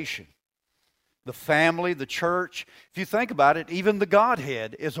creation. The family, the church. If you think about it, even the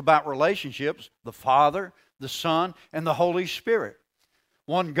Godhead is about relationships. The Father, the Son, and the Holy Spirit.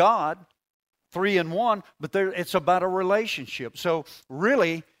 One God, three in one, but it's about a relationship. So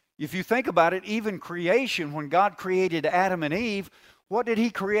really, if you think about it, even creation, when God created Adam and Eve, what did He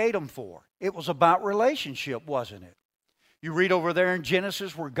create them for? It was about relationship, wasn't it? You read over there in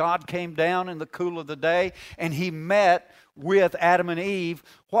Genesis where God came down in the cool of the day and He met with Adam and Eve.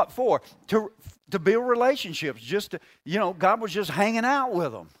 What for? To build relationships. Just to, God was just hanging out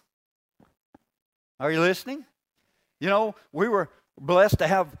with them. Are you listening? We were blessed to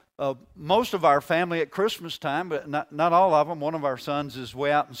have most of our family at Christmas time, but not all of them. One of our sons is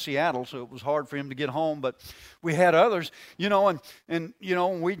way out in Seattle, so it was hard for him to get home. But we had others, and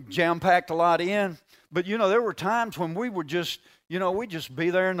we jam-packed a lot in. But, there were times when we would just, we'd just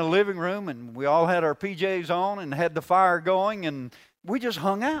be there in the living room, and we all had our PJs on and had the fire going, and we just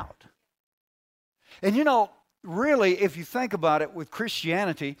hung out. And, really, if you think about it with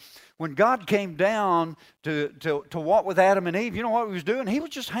Christianity, when God came down to walk with Adam and Eve, you know what He was doing? He was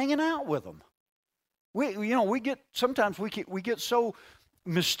just hanging out with them. Sometimes we get so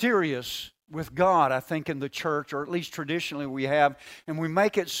mysterious with God, I think, in the church, or at least traditionally we have, and we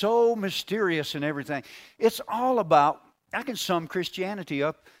make it so mysterious and everything. It's all about, I can sum Christianity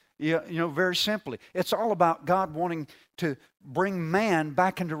up, very simply. It's all about God wanting to bring man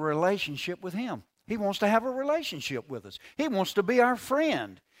back into relationship with Him. He wants to have a relationship with us. He wants to be our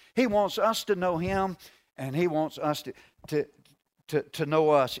friend. He wants us to know Him, and He wants us to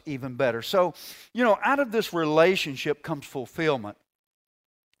know us even better. So, out of this relationship comes fulfillment.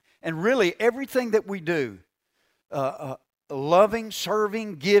 And really, everything that we do, loving,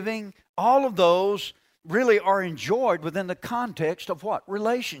 serving, giving, all of those really are enjoyed within the context of what?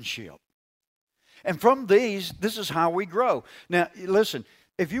 Relationship. And from these, this is how we grow. Now, listen,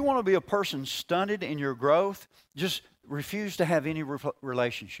 if you want to be a person stunted in your growth, just refuse to have any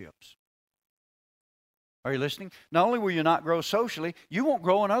relationships. Are you listening? Not only will you not grow socially, you won't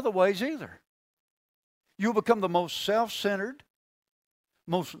grow in other ways either. You'll become the most self-centered,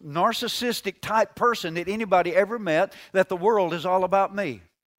 most narcissistic type person that anybody ever met, that the world is all about me.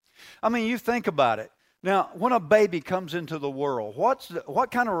 I mean, you think about it. Now, when a baby comes into the world,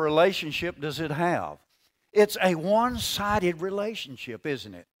 what kind of relationship does it have? It's a one-sided relationship,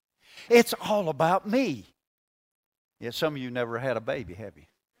 isn't it? It's all about me. Yeah, some of you never had a baby, have you?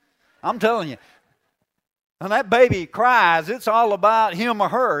 I'm telling you, when that baby cries, it's all about him or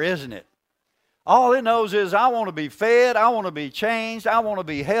her, isn't it? All it knows is, I want to be fed, I want to be changed, I want to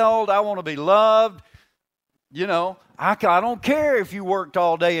be held, I want to be loved. I don't care if you worked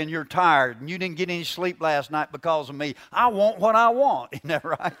all day and you're tired and you didn't get any sleep last night because of me. I want what I want. Isn't that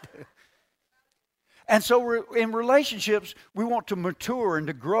right? And so in relationships, we want to mature and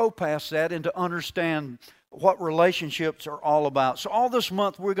to grow past that and to understand what relationships are all about. So all this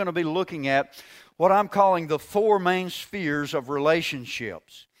month, we're going to be looking at what I'm calling the 4 main spheres of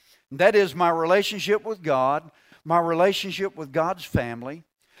relationships. That is my relationship with God, my relationship with God's family,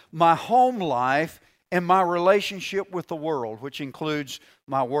 my home life, and my relationship with the world, which includes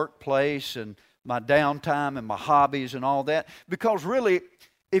my workplace and my downtime and my hobbies and all that. Because really,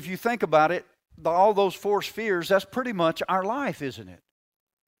 if you think about it, all those 4 spheres, that's pretty much our life, isn't it?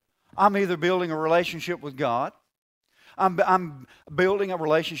 I'm either building a relationship with God, I'm building a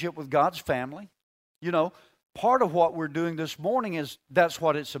relationship with God's family. Part of what we're doing this morning is that's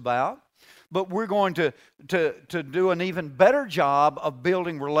what it's about. But we're going to do an even better job of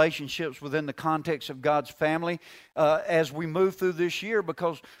building relationships within the context of God's family as we move through this year,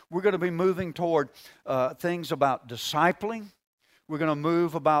 because we're going to be moving toward things about discipling. We're going to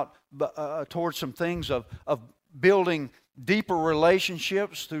move towards some things of building deeper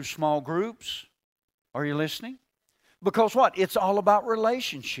relationships through small groups. Are you listening? Because what? It's all about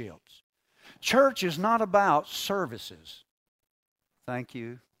relationships. Church is not about services. Thank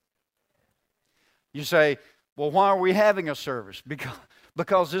you. You say, well, why are we having a service?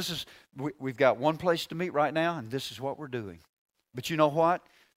 Because this is, we've got one place to meet right now, and this is what we're doing. But you know what?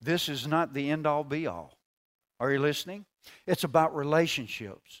 This is not the end-all, be-all. Are you listening? It's about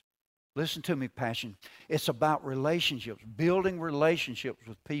relationships. Listen to me, Passion. It's about relationships, building relationships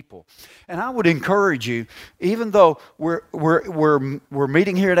with people. And I would encourage you, even though we're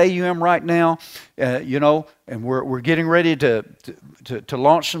meeting here at AUM right now, and we're getting ready to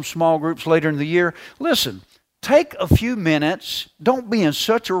launch some small groups later in the year. Listen, take a few minutes. Don't be in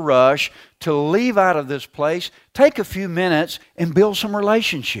such a rush to leave out of this place. Take a few minutes and build some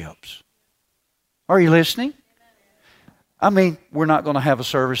relationships. Are you listening? I mean, we're not going to have a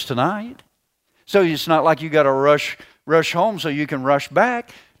service tonight. So it's not like you got to rush home so you can rush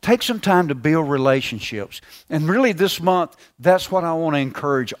back. Take some time to build relationships. And really this month, that's what I want to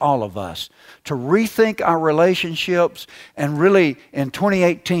encourage all of us. To rethink our relationships and really in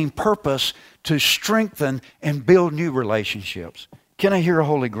 2018 purpose to strengthen and build new relationships. Can I hear a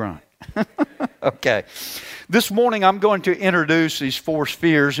holy grunt? Okay. This morning I'm going to introduce these 4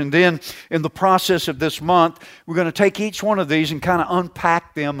 spheres, and then in the process of this month we're going to take each one of these and kind of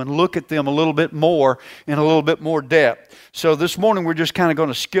unpack them and look at them a little bit more in a little bit more depth. So this morning we're just kind of going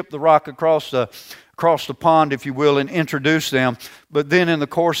to skip the rock across the pond, if you will, and introduce them. But then in the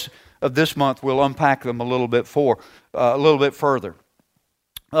course of this month we'll unpack them a little bit further.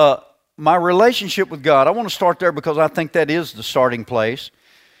 My relationship with God, I want to start there because I think that is the starting place.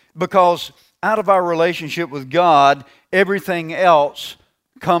 Because out of our relationship with God, everything else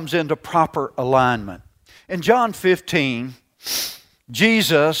comes into proper alignment. In John 15,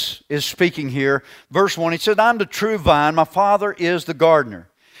 Jesus is speaking here. Verse 1, He said, I'm the true vine, my Father is the gardener.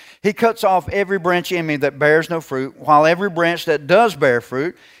 He cuts off every branch in me that bears no fruit, while every branch that does bear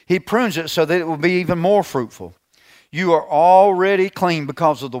fruit, He prunes it so that it will be even more fruitful. You are already clean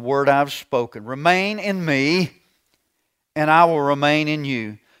because of the word I've spoken. Remain in me, and I will remain in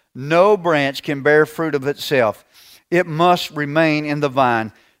you. No branch can bear fruit of itself. It must remain in the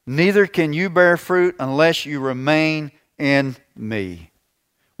vine. Neither can you bear fruit unless you remain in me.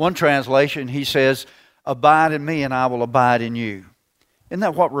 One translation, he says, abide in me and I will abide in you. Isn't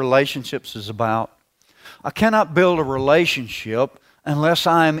that what relationships is about? I cannot build a relationship unless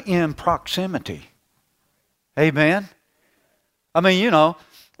I am in proximity. Amen? I mean,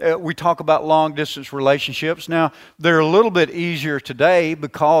 we talk about long-distance relationships. Now, they're a little bit easier today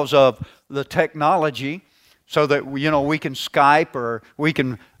because of the technology, so that, we can Skype or we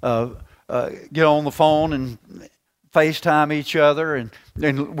can get on the phone and FaceTime each other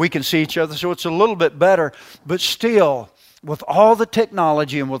and we can see each other. So it's a little bit better. But still, with all the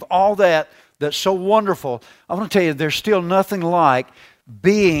technology and with all that's so wonderful, I want to tell you, there's still nothing like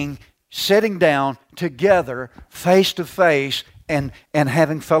sitting down together face to face and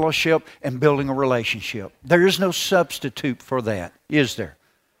having fellowship and building a relationship. There is no substitute for that, is there?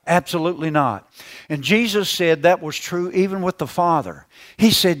 Absolutely not. And Jesus said that was true even with the Father.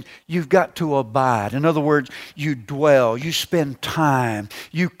 He said, you've got to abide. In other words, you dwell, you spend time,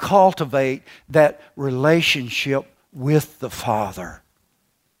 you cultivate that relationship with the Father.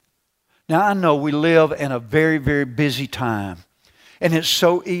 Now, I know we live in a very, very busy time. And it's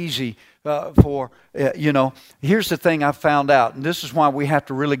so easy here's the thing I found out, and this is why we have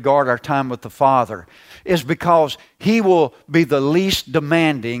to really guard our time with the Father, is because He will be the least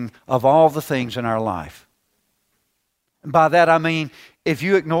demanding of all the things in our life. And by that I mean, if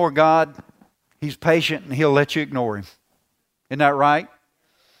you ignore God, He's patient and He'll let you ignore Him. Isn't that right?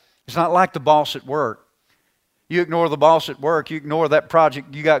 It's not like the boss at work. You ignore the boss at work, you ignore that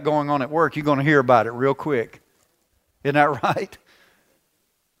project you got going on at work, you're going to hear about it real quick. Isn't that right?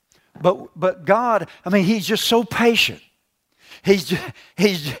 But God, I mean, He's just so patient. He's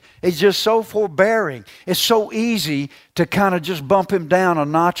just so forbearing. It's so easy to kind of just bump Him down a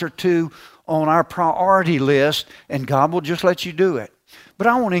notch or two on our priority list, and God will just let you do it. But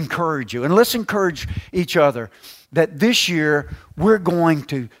I want to encourage you, and let's encourage each other, that this year we're going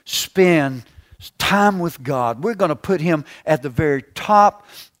to spend time with God. We're going to put Him at the very top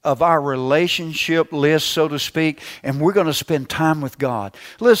of our relationship list, so to speak, and we're going to spend time with God.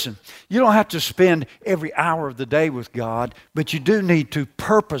 Listen, you don't have to spend every hour of the day with God, but you do need to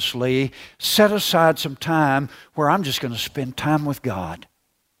purposely set aside some time where I'm just going to spend time with God.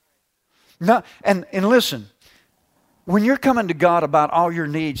 Now, and listen, when you're coming to God about all your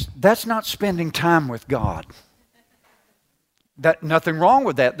needs, that's not spending time with God. Nothing wrong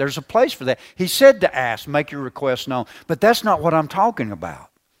with that. There's a place for that. He said to ask, make your request known. But that's not what I'm talking about.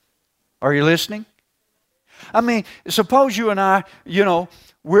 Are you listening? I mean, suppose you and I,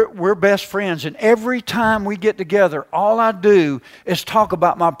 we're best friends, and every time we get together, all I do is talk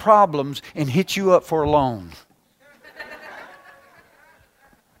about my problems and hit you up for a loan.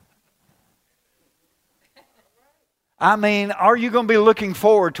 I mean, are you going to be looking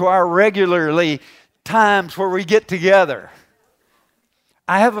forward to our regularly times where we get together?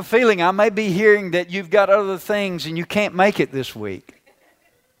 I have a feeling I may be hearing that you've got other things and you can't make it this week.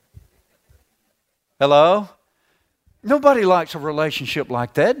 Hello? Nobody likes a relationship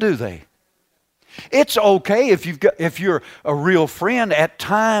like that, do they? It's okay if you're a real friend at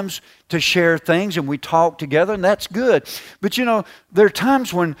times to share things and we talk together, and that's good. But there are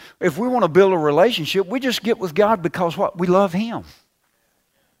times when if we want to build a relationship, we just get with God because what? We love Him.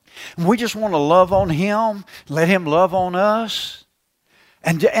 And we just want to love on Him, let Him love on us.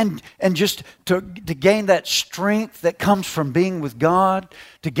 And just to gain that strength that comes from being with God,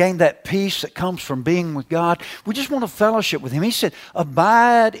 to gain that peace that comes from being with God, we just want to fellowship with Him. He said,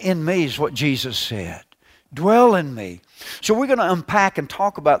 abide in me is what Jesus said. Dwell in me. So we're going to unpack and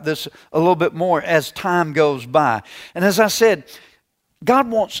talk about this a little bit more as time goes by. And as I said, God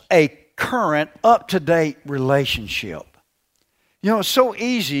wants a current, up-to-date relationship. It's so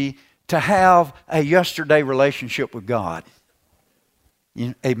easy to have a yesterday relationship with God.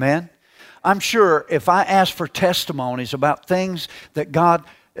 Amen? I'm sure if I asked for testimonies about things that God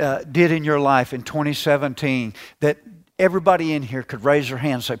did in your life in 2017, that everybody in here could raise their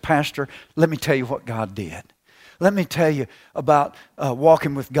hand and say, Pastor, let me tell you what God did. Let me tell you about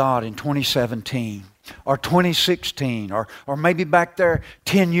walking with God in 2017 or 2016 or maybe back there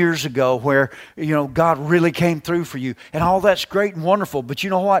 10 years ago where, God really came through for you. And all that's great and wonderful. But you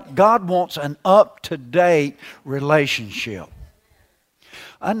know what? God wants an up-to-date relationship.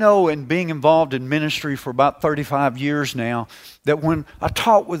 I know in being involved in ministry for about 35 years now that when I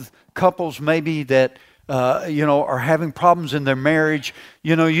talk with couples maybe that are having problems in their marriage,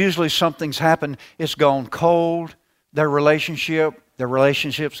 usually something's happened. It's gone cold, their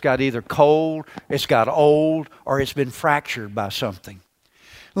relationship's got either cold, it's got old, or it's been fractured by something.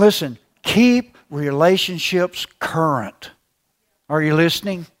 Listen, keep relationships current. Are you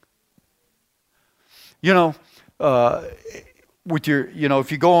listening? With your,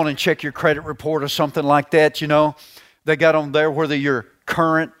 if you go on and check your credit report or something like that, they got on there whether you're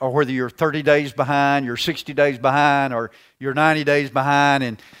current or whether you're 30 days behind, you're 60 days behind, or you're 90 days behind,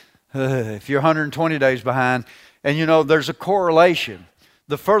 and if you're 120 days behind, and there's a correlation.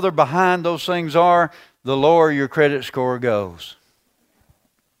 The further behind those things are, the lower your credit score goes.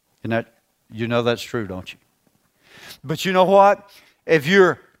 And that's true, don't you? But you know what? If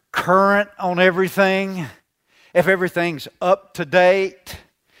you're current on everything, if everything's up to date,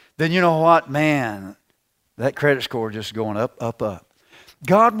 then you know what? Man, that credit score is just going up, up, up.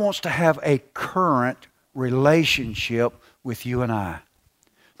 God wants to have a current relationship with you and I.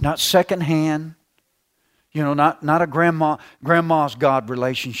 Not secondhand, not a grandma's God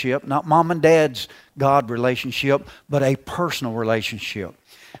relationship, not mom and dad's God relationship, but a personal relationship.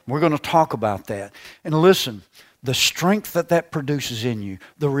 We're going to talk about that. And listen, the strength that produces in you,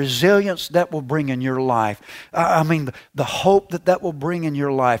 the resilience that will bring in your life, the hope that will bring in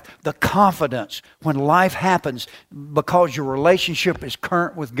your life, the confidence when life happens because your relationship is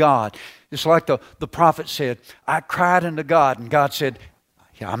current with God. It's like the prophet said, I cried unto God, and God said,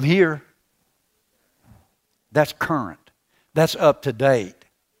 yeah, I'm here. That's current. That's up to date.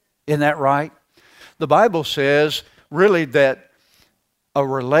 Isn't that right? The Bible says really that a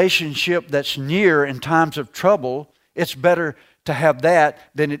relationship that's near in times of trouble, it's better to have that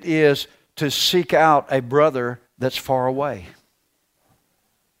than it is to seek out a brother that's far away.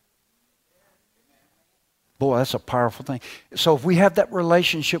 Boy, that's a powerful thing. So if we have that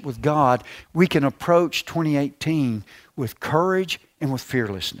relationship with God, we can approach 2018 with courage and with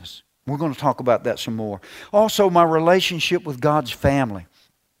fearlessness. We're going to talk about that some more. Also, my relationship with God's family.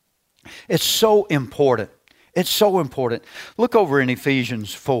 It's so important. It's so important. Look over in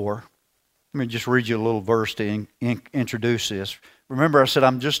Ephesians 4. Let me just read you a little verse to introduce this. Remember, I said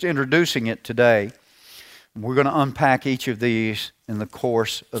I'm just introducing it today. We're going to unpack each of these in the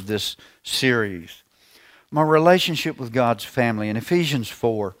course of this series. My relationship with God's family. In Ephesians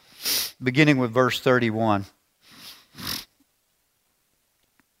 4, beginning with verse 31.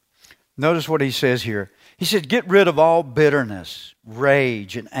 Notice what he says here. He said, get rid of all bitterness,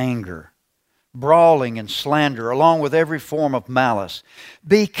 rage, and anger, brawling and slander, along with every form of malice.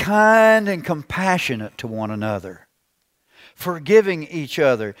 Be kind and compassionate to one another, forgiving each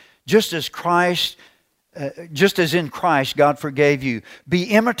other, just as Christ just as in Christ God forgave you. Be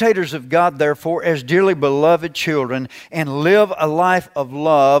imitators of God, therefore, as dearly beloved children, and live a life of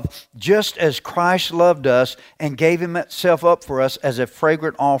love, just as Christ loved us and gave Himself up for us as a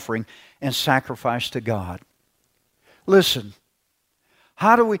fragrant offering and sacrifice to God. Listen,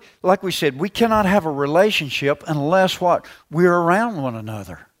 how do we, like we said, we cannot have a relationship unless what? We're around one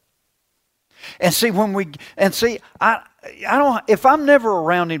another. And see, I don't. If I'm never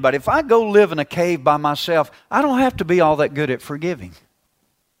around anybody, if I go live in a cave by myself, I don't have to be all that good at forgiving.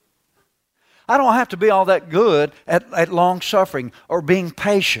 I don't have to be all that good at long suffering or being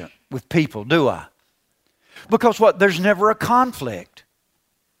patient with people, do I? Because what? There's never a conflict.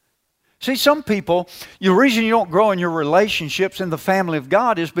 See, some people, the reason you don't grow in your relationships in the family of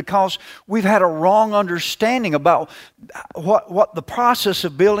God is because we've had a wrong understanding about what the process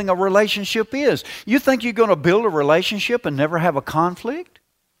of building a relationship is. You think you're going to build a relationship and never have a conflict?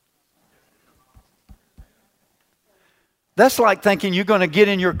 That's like thinking you're going to get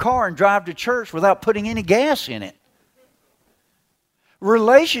in your car and drive to church without putting any gas in it.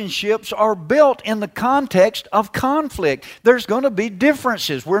 Relationships are built in the context of conflict. There's going to be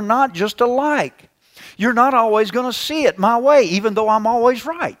differences. We're not just alike. You're not always going to see it my way, even though I'm always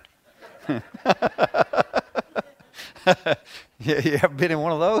right. You ever been in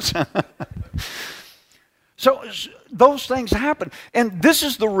one of those? So those things happen. And this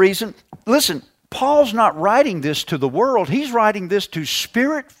is the reason, listen, Paul's not writing this to the world. He's writing this to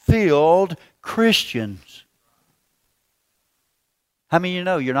Spirit-filled Christians. How many of you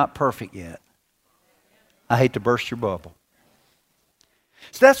know you're not perfect yet? I hate to burst your bubble.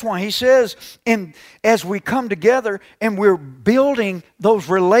 So that's why he says, as we come together and we're building those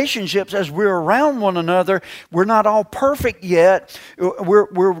relationships, as we're around one another, we're not all perfect yet.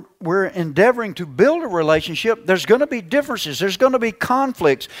 We're endeavoring to build a relationship. There's going to be differences. There's going to be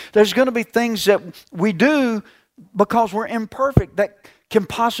conflicts. There's going to be things that we do because we're imperfect that can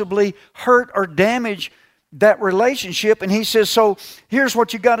possibly hurt or damage that relationship. And he says, so here's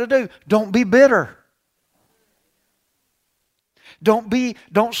what you got to do. Don't be bitter.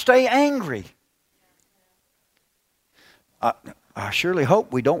 Don't stay angry. I surely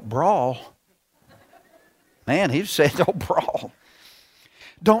hope we don't brawl. Man, he said don't brawl.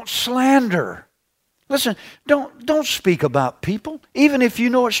 Don't slander. Listen, don't speak about people, even if you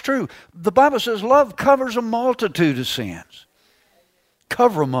know it's true. The Bible says love covers a multitude of sins.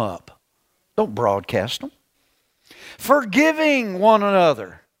 Cover them up. Don't broadcast them. Forgiving one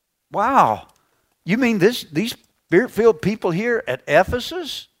another. Wow. You mean these Spirit-filled people here at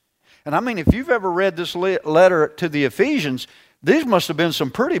Ephesus? And I mean, if you've ever read this letter to the Ephesians, these must have been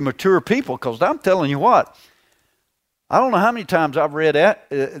some pretty mature people, because I'm telling you what, I don't know how many times I've read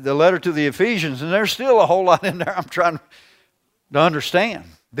the letter to the Ephesians, and there's still a whole lot in there I'm trying to understand.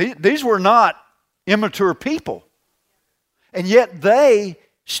 These were not immature people. And yet they,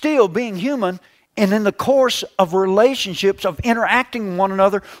 still being human, and in the course of relationships, of interacting with one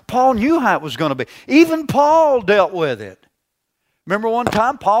another, Paul knew how it was going to be. Even Paul dealt with it. Remember one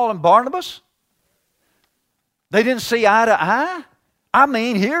time, Paul and Barnabas? They didn't see eye to eye. I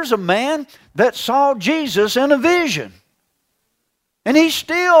mean, here's a man that saw Jesus in a vision. And he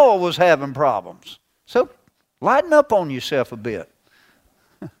still was having problems. So, lighten up on yourself a bit.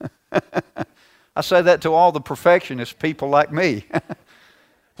 I say that to all the perfectionist people like me.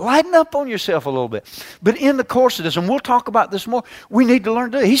 Lighten up on yourself a little bit. But in the course of this, and we'll talk about this more, we need to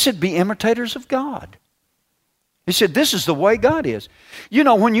learn to do it. He said, be imitators of God. He said, this is the way God is. You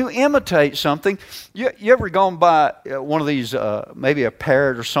know, when you imitate something, you ever gone by one of these, maybe a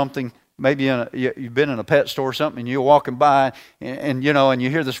parrot or something, maybe you've been in a pet store or something, and you're walking by, and you know, and you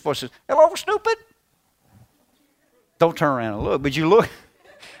hear this voice says, hello, stupid. Don't turn around and look, but you look.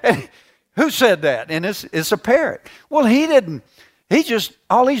 And who said that? And it's a parrot. Well, he didn't.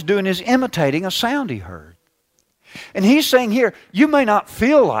 All he's doing is imitating a sound he heard. And he's saying here, you may not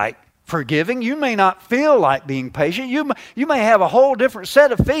feel like forgiving. You may not feel like being patient. You may have a whole different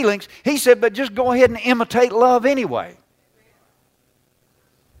set of feelings. He said, but just go ahead and imitate love anyway.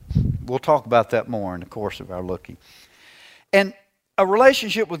 We'll talk about that more in the course of our looking. And a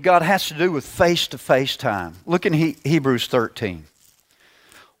relationship with God has to do with face-to-face time. Look in Hebrews 13.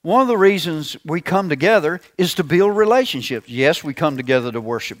 One of the reasons we come together is to build relationships. Yes, we come together to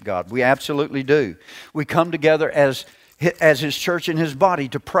worship God. We absolutely do. We come together as His church and His body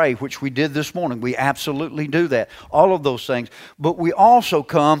to pray, which we did this morning. We absolutely do that. All of those things. But we also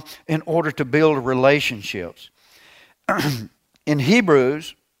come in order to build relationships. In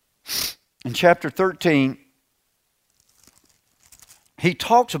Hebrews, in chapter 13, he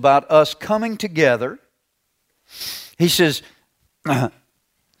talks about us coming together. He says,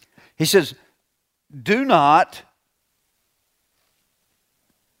 do not,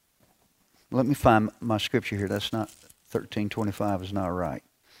 let me find my scripture here. That's not 13:25 is not right.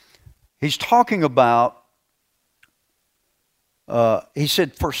 He's talking about, he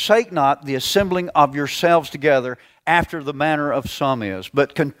said, forsake not the assembling of yourselves together after the manner of some is,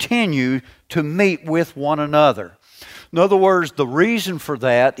 but continue to meet with one another. In other words, the reason for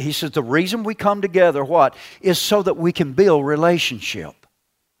that, he says, the reason we come together, what? Is so that we can build relationship.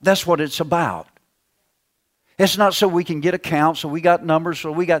 That's what it's about. It's not so we can get accounts, so we got numbers,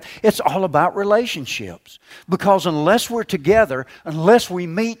 it's all about relationships. Because unless we're together, unless we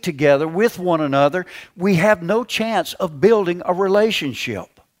meet together with one another, we have no chance of building a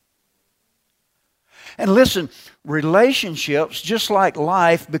relationship. And listen, relationships, just like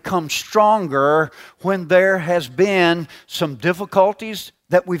life, become stronger when there has been some difficulties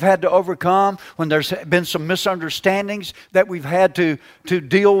that we've had to overcome, when there's been some misunderstandings that we've had to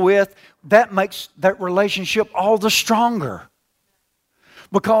deal with. That makes that relationship all the stronger.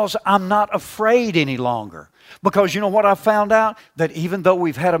 Because I'm not afraid any longer. Because you know what I found out? That even though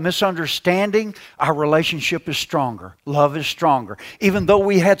we've had a misunderstanding, our relationship is stronger. Love is stronger. Even though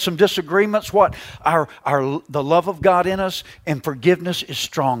we had some disagreements, what? The love of God in us and forgiveness is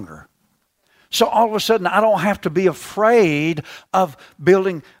stronger. So all of a sudden, I don't have to be afraid of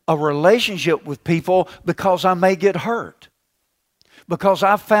building a relationship with people because I may get hurt. Because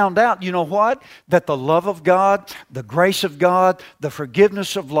I found out, you know what? That the love of God, the grace of God, the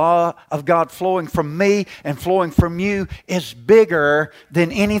forgiveness of God flowing from me and flowing from you is bigger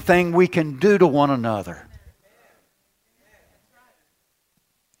than anything we can do to one another.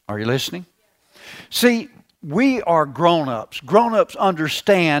 Are you listening? See, we are grown-ups. Grown-ups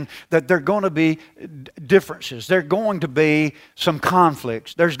understand that there are going to be differences. There are going to be some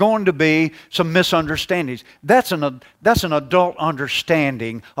conflicts. There's going to be some misunderstandings. That's an adult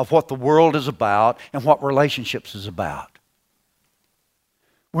understanding of what the world is about and what relationships is about.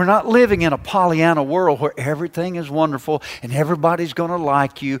 We're not living in a Pollyanna world where everything is wonderful and everybody's going to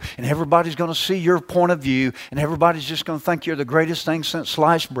like you and everybody's going to see your point of view and everybody's just going to think you're the greatest thing since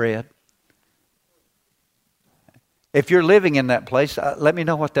sliced bread. If you're living in that place, let me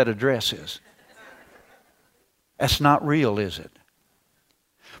know what that address is. That's not real, is it?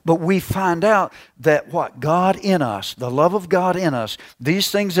 But we find out that what? God in us, the love of God in us,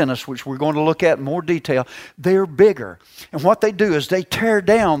 these things in us, which we're going to look at in more detail, they're bigger. And what they do is they tear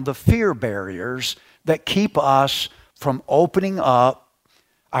down the fear barriers that keep us from opening up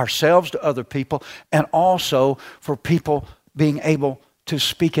ourselves to other people and also for people being able to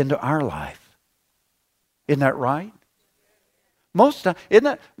speak into our life. Isn't that right? Most of the time, isn't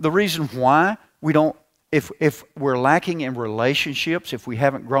that the reason why we don't, if we're lacking in relationships, if we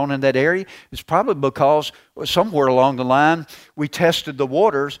haven't grown in that area, it's probably because somewhere along the line we tested the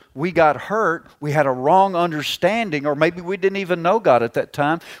waters, we got hurt, we had a wrong understanding, or maybe we didn't even know God at that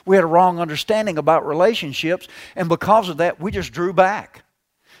time. We had a wrong understanding about relationships, and because of that, we just drew back.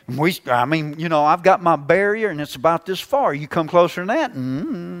 And I've got my barrier, and it's about this far. You come closer than that,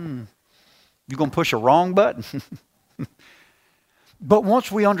 you're going to push a wrong button. But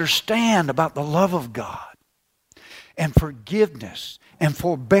once we understand about the love of God and forgiveness and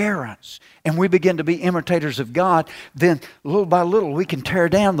forbearance, and we begin to be imitators of God, then little by little we can tear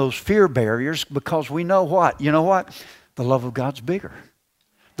down those fear barriers because we know what? You know what? The love of God's bigger.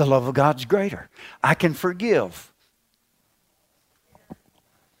 The love of God's greater. I can forgive.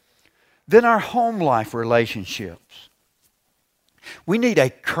 Then our home life relationships. We need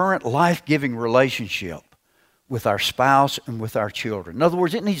a current life-giving relationship with our spouse and with our children. In other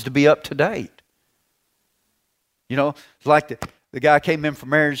words, it needs to be up to date. You know, it's like the guy came in for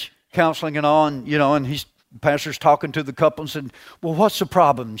marriage counseling and on, and the pastor's talking to the couple and said, well, what's the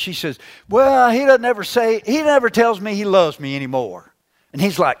problem? And she says, well, he never tells me he loves me anymore. And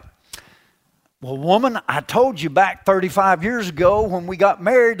he's like, well, woman, I told you back 35 years ago when we got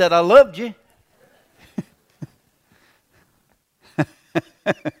married that I loved you.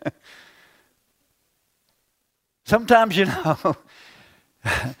 Sometimes,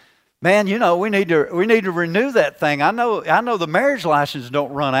 man, we need to renew that thing. I know the marriage license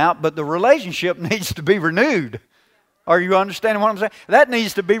don't run out, but the relationship needs to be renewed. Are you understanding what I'm saying? That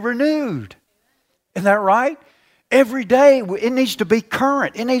needs to be renewed. Isn't that right? Every day, it needs to be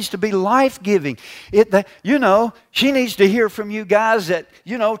current. It needs to be life-giving. She needs to hear from you guys that,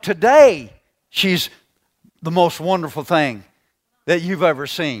 today she's the most wonderful thing that you've ever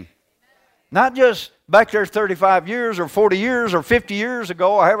seen. Not just back there 35 years or 40 years or 50 years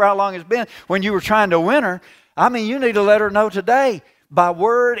ago, or however how long it's been, when you were trying to win her. I mean, you need to let her know today, by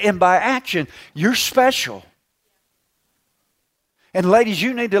word and by action, you're special. And ladies,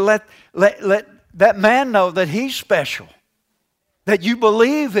 you need to let that man know that he's special, that you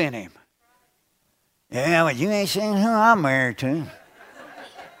believe in him. Yeah, well, you ain't seen who I'm married to.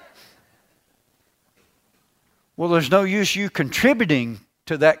 Well, there's no use you contributing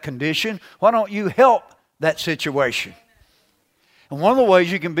to that condition. Why don't you help that situation? And one of the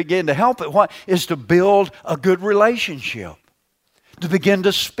ways you can begin to help it is to build a good relationship, to begin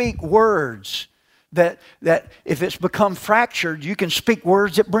to speak words that if it's become fractured, you can speak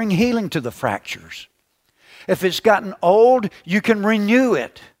words that bring healing to the fractures. If it's gotten old, you can renew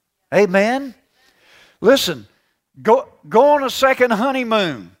it. Amen? Listen, go on a second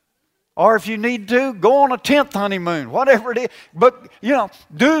honeymoon. Or if you need to, go on a 10th honeymoon, whatever it is. But,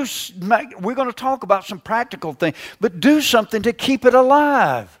 we're going to talk about some practical things, but do something to keep it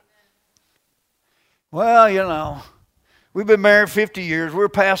alive. Well, we've been married 50 years. We're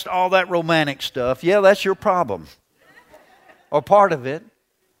past all that romantic stuff. Yeah, that's your problem. Or part of it.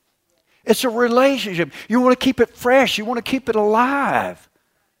 It's a relationship. You want to keep it fresh. You want to keep it alive.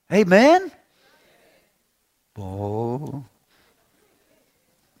 Amen? Oh.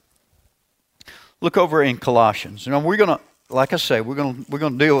 Look over in Colossians. Now we're going to, like I say, we're going to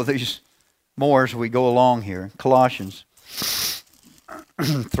deal with these more as we go along here. Colossians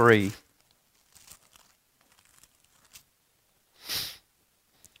 3.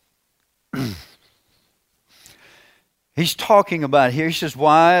 He's talking about here. He says,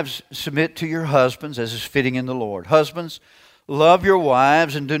 "Wives, submit to your husbands as is fitting in the Lord. Husbands, love your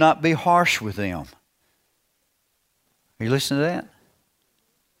wives and do not be harsh with them." Are you listening to that?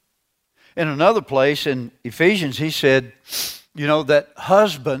 In another place in Ephesians, he said, that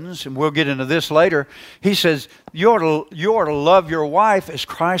husbands, and we'll get into this later, he says, you ought to love your wife as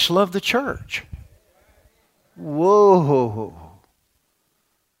Christ loved the church. Whoa.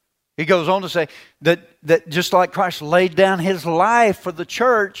 He goes on to say that just like Christ laid down his life for the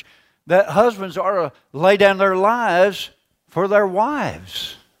church, that husbands are to lay down their lives for their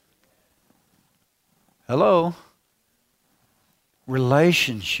wives. Hello?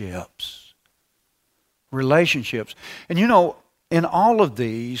 Relationships. And in all of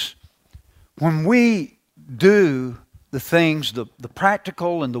these, when we do the things, the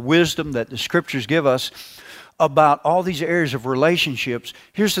practical and the wisdom that the Scriptures give us about all these areas of relationships,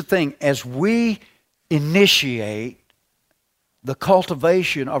 here's the thing. As we initiate the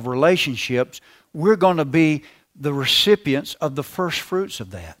cultivation of relationships, we're going to be the recipients of the first fruits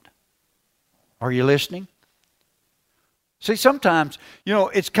of that. Are you listening? See, sometimes,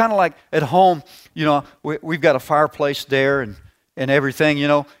 it's kind of like at home, we've got a fireplace there and everything,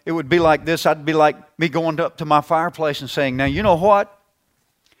 It would be like this. I'd be like me going up to my fireplace and saying, now, you know what?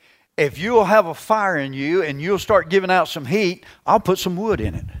 If you'll have a fire in you and you'll start giving out some heat, I'll put some wood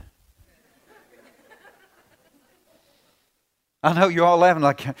in it. I know you're all laughing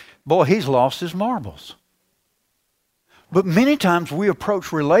like, boy, he's lost his marbles. But many times we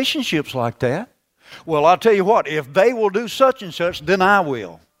approach relationships like that. Well, I'll tell you what, if they will do such and such, then I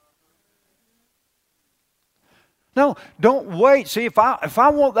will. No, don't wait. See, if I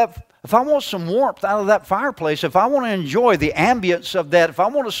want some warmth out of that fireplace, if I want to enjoy the ambience of that, if I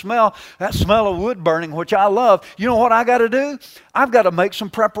want to smell that smell of wood burning, which I love, you know what I got to do? I've got to make some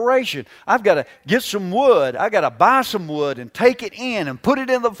preparation. I've got to get some wood. I've got to buy some wood and take it in and put it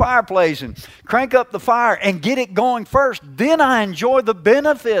in the fireplace and crank up the fire and get it going first. Then I enjoy the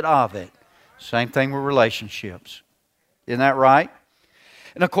benefit of it. Same thing with relationships. Isn't that right?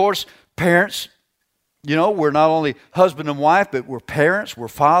 And of course, parents, we're not only husband and wife, but we're parents, we're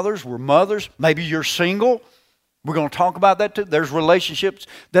fathers, we're mothers. Maybe you're single. We're going to talk about that too. There's relationships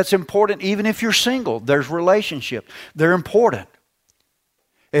that's important. Even if you're single, there's relationships. They're important.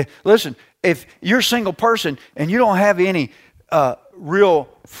 Listen, if you're a single person and you don't have any real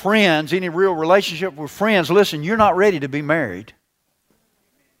friends, any real relationship with friends, listen, you're not ready to be married.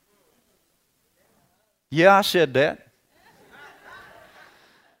 Yeah, I said that.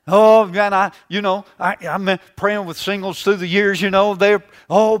 Oh, man, I'm praying with singles through the years,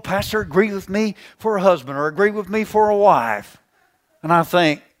 Pastor, agree with me for a husband or agree with me for a wife. And I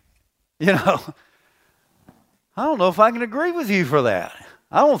think, I don't know if I can agree with you for that.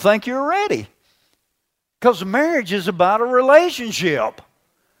 I don't think you're ready. Because marriage is about a relationship.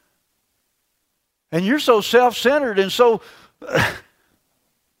 And you're so self-centered and so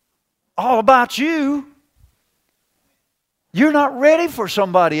all about you. You're not ready for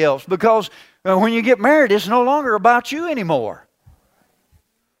somebody else because when you get married, it's no longer about you anymore.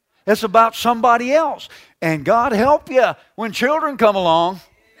 It's about somebody else. And God help you when children come along.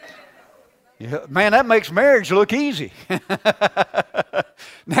 Man, that makes marriage look easy.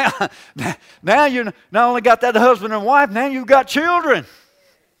 Now you not only got that husband and wife, now you've got children.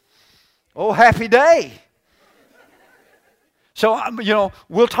 Oh, happy day. So,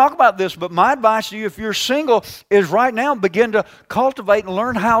 we'll talk about this, but my advice to you, if you're single, is right now begin to cultivate and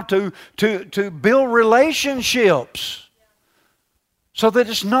learn how to build relationships. So that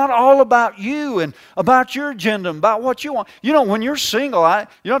it's not all about you and about your agenda and about what you want. When you're single, I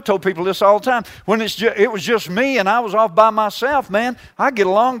told people this all the time. When it was just me and I was off by myself, man, I get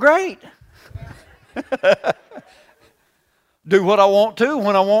along great. Do what I want to,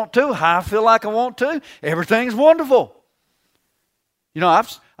 when I want to, how I feel like I want to. Everything's wonderful.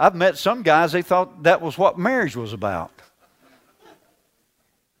 I've met some guys, they thought that was what marriage was about.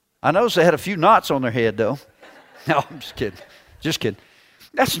 I noticed they had a few knots on their head, though. No, I'm just kidding. Just kidding.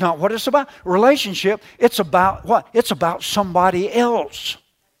 That's not what it's about. Relationship, it's about what? It's about somebody else.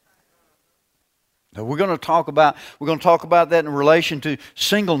 Now we're going to talk about that in relation to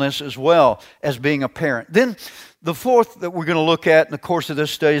singleness as well as being a parent. Then the fourth that we're going to look at in the course of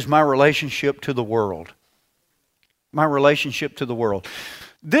this study is my relationship to the world. My relationship to the world.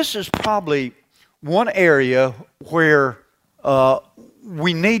 This is probably one area where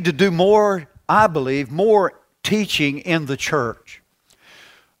we need to do more, I believe, more teaching in the church.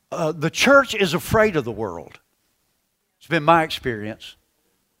 The church is afraid of the world. It's been my experience.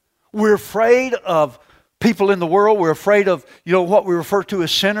 We're afraid of people in the world. We're afraid of, what we refer to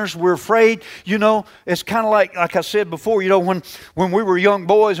as sinners. We're afraid, it's kind of like I said before, when we were young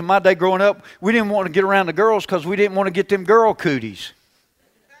boys in my day growing up, we didn't want to get around the girls because we didn't want to get them girl cooties.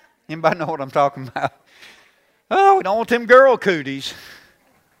 Anybody know what I'm talking about? Oh, we don't want them girl cooties.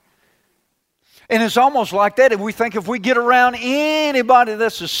 And it's almost like that. If we think if we get around anybody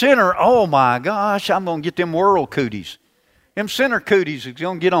that's a sinner, oh my gosh, I'm going to get them world cooties. Them sinner cooties are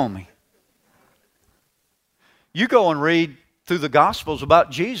going to get on me. You go and read through the Gospels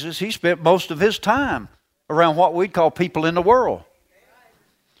about Jesus. He spent most of his time around what we'd call people in the world.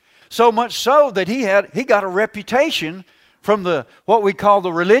 So much so that he got a reputation from what we call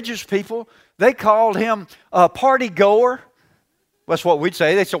the religious people. They called him a party goer. That's what we'd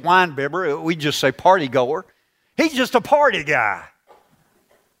say. They say wine bibber. We just say party goer. He's just a party guy.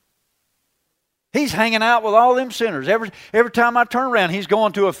 He's hanging out with all them sinners. Every time I turn around, he's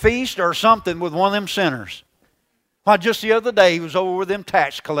going to a feast or something with one of them sinners. Why, just the other day, he was over with them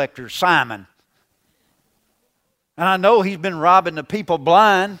tax collectors, Simon. And I know he's been robbing the people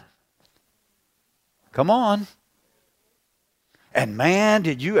blind. Come on. And man,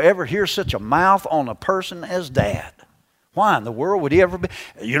 did you ever hear such a mouth on a person as that? Why in the world would he ever be?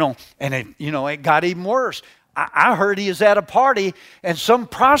 And it got even worse. I heard he was at a party and some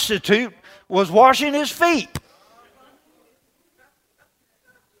prostitute was washing his feet.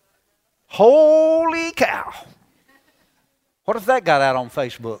 Holy cow. What if that got out on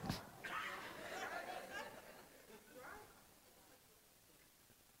Facebook?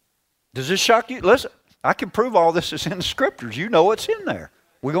 Does this shock you? Listen, I can prove all this is in the Scriptures. You know it's in there.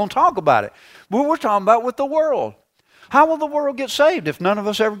 We're going to talk about it. But we're talking about with the world. How will the world get saved if none of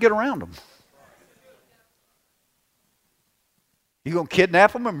us ever get around them? You going to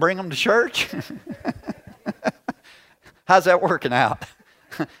kidnap them and bring them to church? How's that working out?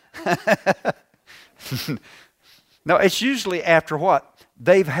 No, it's usually after what?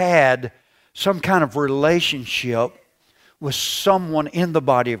 They've had some kind of relationship with someone in the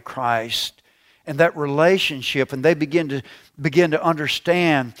body of Christ. And that relationship, and they begin to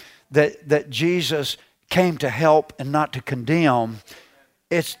understand that Jesus came to help and not to condemn.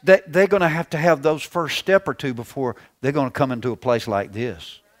 It's that they're going to have those first step or two before they're going to come into a place like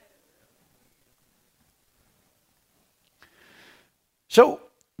this. So,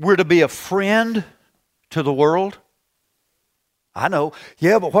 we're to be a friend to the world. I know.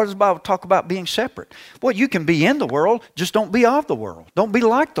 Yeah, but what does the Bible talk about being separate? Well, you can be in the world, just don't be of the world. Don't be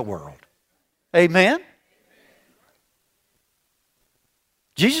like the world. Amen?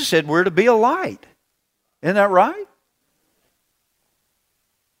 Jesus said we're to be a light. Isn't that right?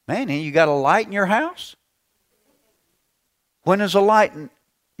 Man, you got a light in your house? When is a light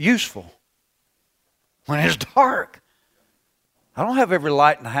useful? When it's dark. I don't have every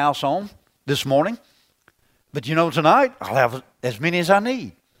light in the house on this morning. But tonight, I'll have as many as I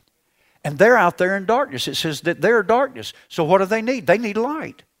need. And they're out there in darkness. It says that they're darkness. So what do they need? They need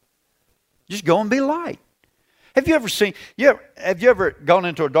light. Just go and be light. Have you ever gone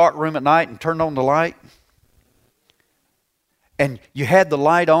into a dark room at night and turned on the light? And you had the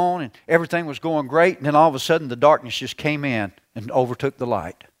light on and everything was going great, and then all of a sudden the darkness just came in and overtook the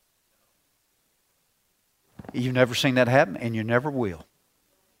light. You've never seen that happen, and you never will.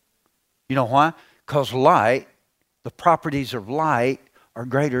 You know why? Because light, the properties of light are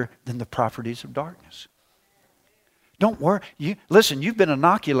greater than the properties of darkness. Don't worry. Listen, you've been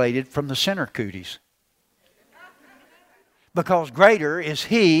inoculated from the sinner cooties. Because greater is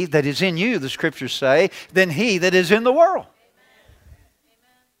He that is in you, the Scriptures say, than he that is in the world.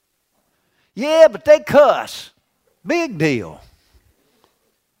 Yeah, but they cuss. Big deal.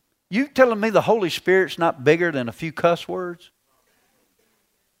 You telling me the Holy Spirit's not bigger than a few cuss words?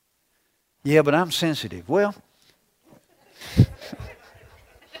 Yeah, but I'm sensitive. Well,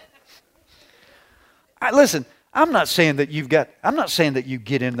 listen, I'm not saying that you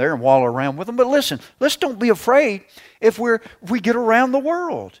get in there and wallow around with them, but listen, let's don't be afraid if we get around the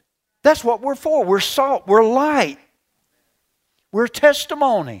world. That's what we're for. We're salt, we're light. We're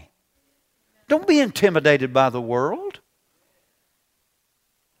testimony. Don't be intimidated by the world.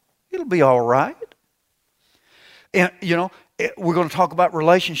 It'll be all right. And, we're going to talk about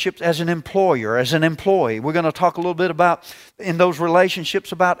relationships as an employer, as an employee. We're going to talk a little bit about, in those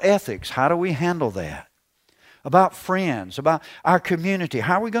relationships, about ethics. How do we handle that? About friends, about our community.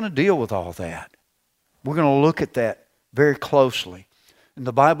 How are we going to deal with all that? We're going to look at that very closely. And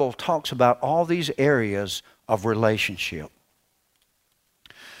the Bible talks about all these areas of relationship.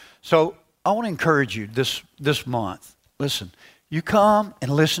 So I want to encourage you this month. Listen, you come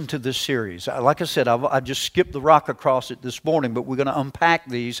and listen to this series. Like I said, I just skipped the rock across it this morning, but we're going to unpack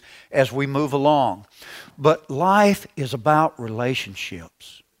these as we move along. But life is about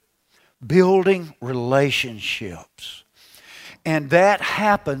relationships. Building relationships. And that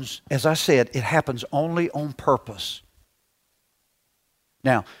happens, as I said, it happens only on purpose.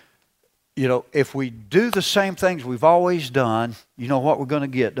 Now, if we do the same things we've always done, you know what we're going to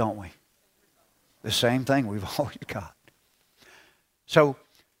get, don't we? The same thing we've always got. So,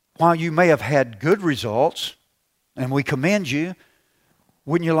 while you may have had good results, and we commend you,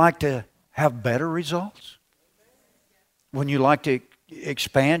 wouldn't you like to have better results? Wouldn't you like to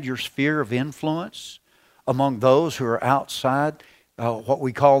expand your sphere of influence among those who are outside what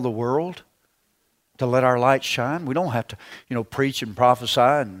we call the world? To let our light shine? We don't have to, preach and prophesy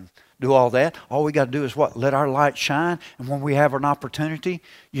and do all that. All we got to do is what? Let our light shine, and when we have an opportunity,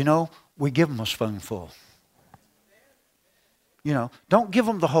 we give them a spoonful. Don't give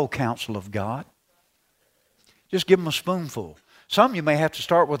them the whole counsel of God. Just give them a spoonful. Some you may have to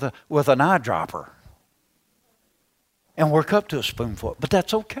start with an eyedropper and work up to a spoonful. But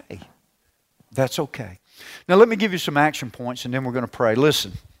that's okay. That's okay. Now let me give you some action points and then we're going to pray.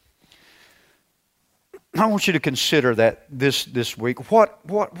 Listen, I want you to consider that this week. What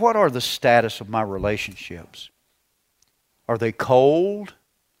are the status of my relationships? Are they cold?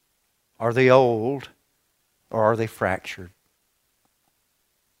 Are they old? Or are they fractured?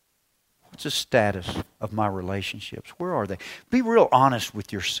 What's the status of my relationships? Where are they? Be real honest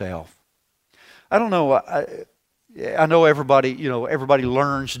with yourself. I don't know. I know everybody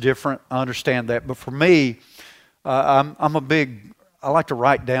learns different. I understand that. But for me, I like to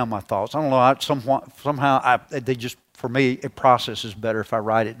write down my thoughts. I don't know. For me, it processes better if I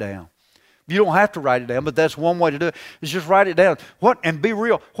write it down. You don't have to write it down, but that's one way to do it. Is just write it down. And be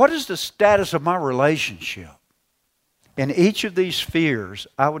real. What is the status of my relationship? In each of these spheres,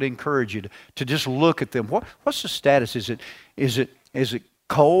 I would encourage you to just look at them. What's the status? Is it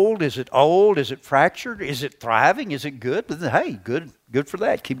cold? Is it old? Is it fractured? Is it thriving? Is it good? Hey, good for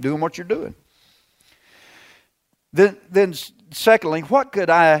that. Keep doing what you're doing. Then secondly, what could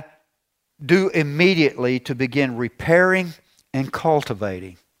I do immediately to begin repairing and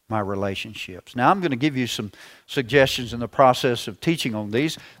cultivating my relationships? Now, I'm going to give you some suggestions in the process of teaching on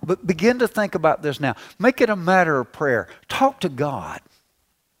these, but begin to think about this now. Make it a matter of prayer. Talk to God.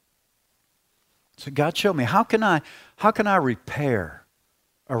 So, God, show me, how can I repair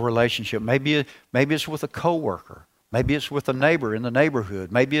a relationship? Maybe it's with a coworker. Maybe it's with a neighbor in the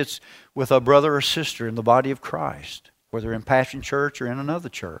neighborhood. Maybe it's with a brother or sister in the body of Christ, whether in Passion Church or in another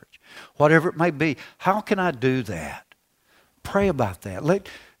church. Whatever it may be, how can I do that? Pray about that.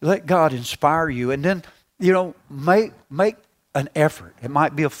 Let God inspire you, and then, make an effort. It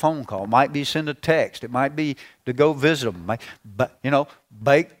might be a phone call. It might be send a text. It might be to go visit them.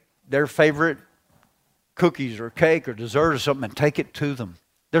 Bake their favorite cookies or cake or dessert or something and take it to them.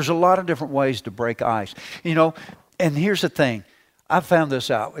 There's a lot of different ways to break ice. And here's the thing. I found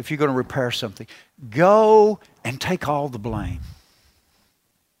this out. If you're going to repair something, go and take all the blame.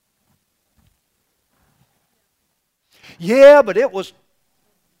 Yeah, but it was...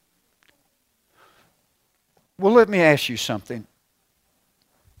 Well, let me ask you something.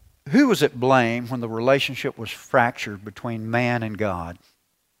 Who was at blame when the relationship was fractured between man and God?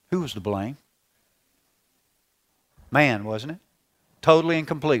 Who was to blame? Man, wasn't it? Totally and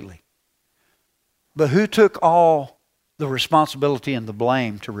completely. But who took all the responsibility and the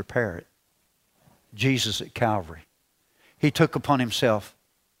blame to repair it? Jesus at Calvary. He took upon Himself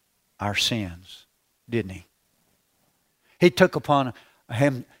our sins, didn't He? He took upon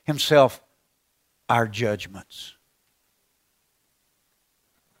Himself our judgments.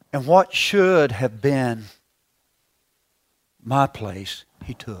 And what should have been my place,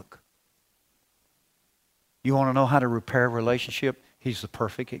 He took. You want to know how to repair a relationship? He's the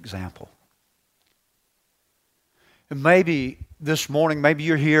perfect example. And maybe this morning, maybe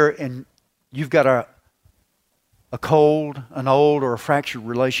you're here and you've got a cold, an old, or a fractured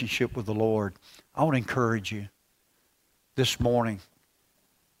relationship with the Lord. I want to encourage you this morning.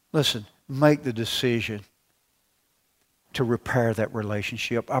 Listen, make the decision to repair that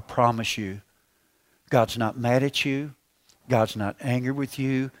relationship. I promise you, God's not mad at you. God's not angry with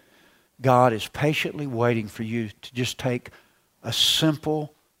you. God is patiently waiting for you to just take a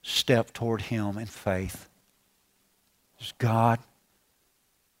simple step toward Him in faith. Just, God,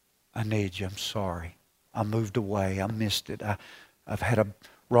 I need you. I'm sorry. I moved away. I missed it. I've had a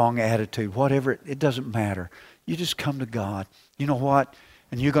wrong attitude. Whatever, it doesn't matter. You just come to God. You know what?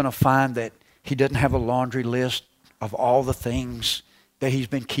 And you're going to find that He doesn't have a laundry list of all the things that He's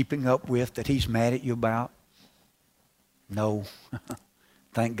been keeping up with that He's mad at you about. No.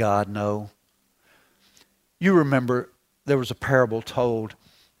 Thank God, no. You remember there was a parable told,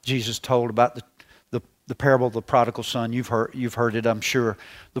 Jesus told about the parable of the prodigal son. You've heard it, I'm sure.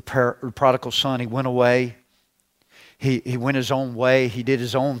 The prodigal son, he went away. He went his own way. He did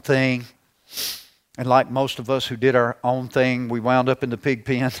his own thing. And like most of us who did our own thing, we wound up in the pig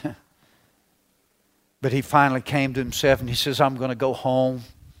pen. But he finally came to himself and he says, I'm going to go home.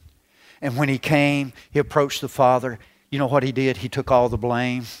 And when he came, he approached the Father. You know what he did? He took all the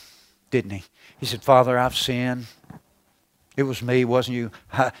blame, didn't he? He said, Father, I've sinned. It was me, it wasn't you.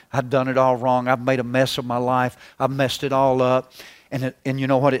 I'd done it all wrong. I've made a mess of my life. I've messed it all up. And you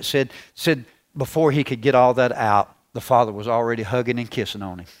know what it said? It said before he could get all that out, the Father was already hugging and kissing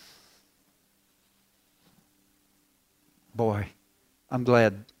on him. Boy, I'm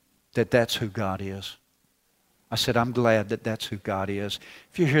glad that that's who God is. I said, I'm glad that that's who God is.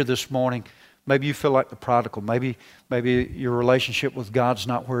 If you're here this morning, maybe you feel like the prodigal. Maybe your relationship with God's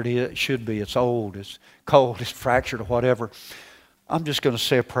not where it should be. It's old, it's cold, it's fractured, or whatever. I'm just going to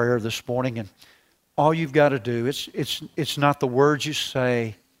say a prayer this morning, and all you've got to do, it's not the words you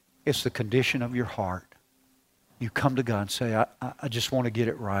say, it's the condition of your heart. You come to God and say, I just want to get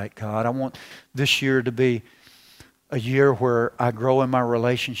it right, God. I want this year to be a year where I grow in my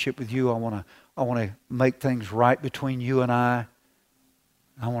relationship with you. I want to make things right between you and I.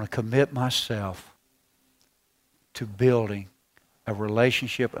 I want to commit myself to building a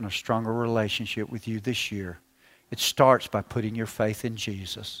relationship and a stronger relationship with you this year. It starts by putting your faith in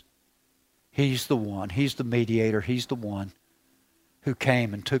Jesus. He's the one. He's the mediator. He's the one who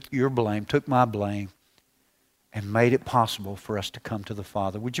came and took your blame, took my blame, and made it possible for us to come to the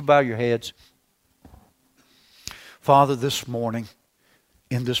Father. Would you bow your heads? Father, this morning,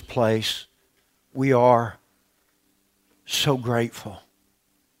 in this place, we are so grateful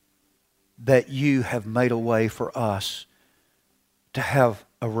that you have made a way for us to have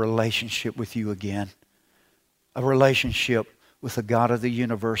a relationship with you again. A relationship with the God of the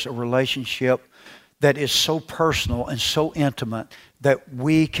universe. A relationship that is so personal and so intimate that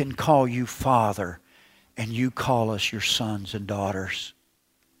we can call you Father and you call us your sons and daughters.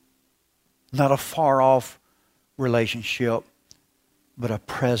 Not a far off relationship, but a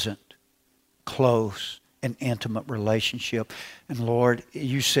present, close, an intimate relationship. And Lord,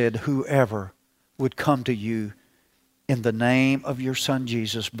 you said whoever would come to you in the name of your Son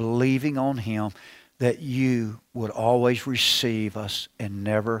Jesus, believing on Him, that you would always receive us and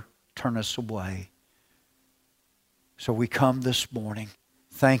never turn us away. So we come this morning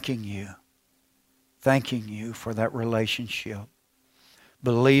thanking you for that relationship,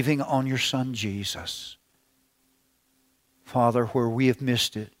 believing on your Son Jesus. Father, where we have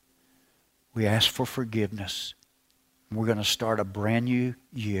missed it, we ask for forgiveness. We're going to start a brand new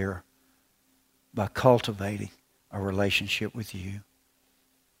year by cultivating a relationship with you.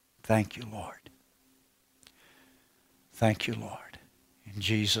 Thank you, Lord. Thank you, Lord. In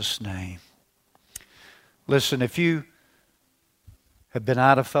Jesus' name. Listen, if you have been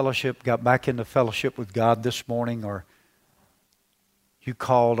out of fellowship, got back into fellowship with God this morning, or you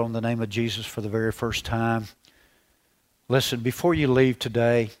called on the name of Jesus for the very first time, listen, before you leave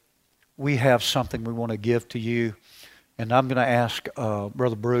today, we have something we want to give to you. And I'm going to ask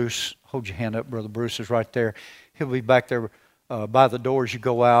Brother Bruce, hold your hand up, Brother Bruce is right there. He'll be back there by the door as you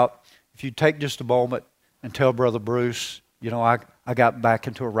go out. If you take just a moment and tell Brother Bruce, you know, I got back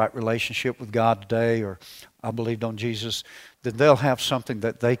into a right relationship with God today, or I believed on Jesus, then they'll have something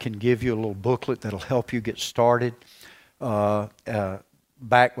that they can give you, a little booklet that'll help you get started.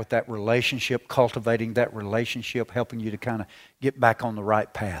 back with that relationship, cultivating that relationship, helping you to kind of get back on the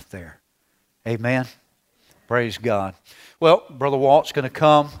right path there. Amen. Praise God. Well, Brother Walt's going to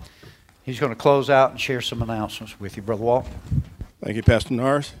come. He's going to close out and share some announcements with you. Brother Walt. Thank you, Pastor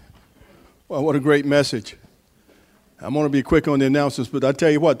Norris. Well, what a great message. I'm going to be quick on the announcements, but I tell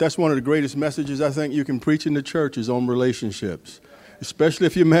you what, that's one of the greatest messages I think you can preach in the church is on relationships, especially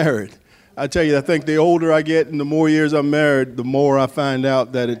if you're married. I tell you, I think the older I get and the more years I'm married, the more I find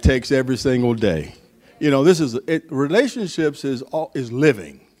out that it takes every single day. You know, relationships is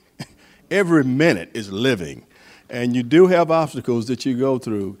living. Every minute is living. And you do have obstacles that you go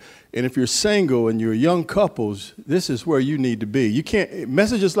through. And if you're single and you're young couples, this is where you need to be. You can't,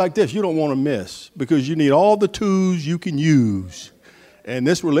 messages like this, you don't want to miss because you need all the tools you can use. And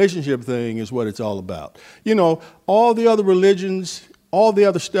this relationship thing is what it's all about. You know, all the other religions, all the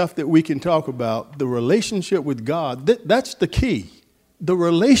other stuff that we can talk about, the relationship with God, that's the key. The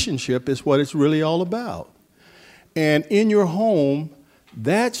relationship is what it's really all about. And in your home,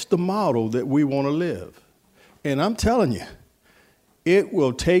 that's the model that we want to live. And I'm telling you, it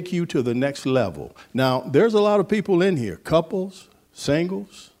will take you to the next level. Now, there's a lot of people in here, couples,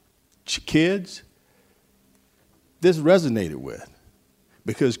 singles, kids. This resonated with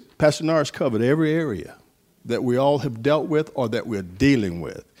because Pastor Norris covered every area that we all have dealt with or that we're dealing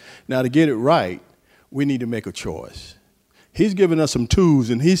with. Now, to get it right, we need to make a choice. He's given us some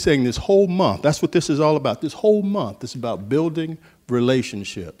tools, and he's saying this whole month, that's what this is all about. This whole month is about building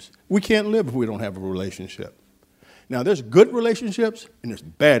relationships. We can't live if we don't have a relationship. Now, there's good relationships and there's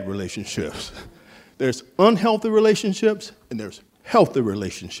bad relationships. There's unhealthy relationships and there's healthy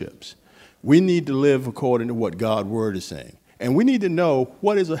relationships. We need to live according to what God's word is saying. And we need to know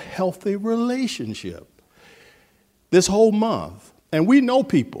what is a healthy relationship. This whole month, and we know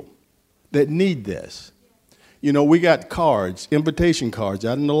people that need this. You know, we got cards, invitation cards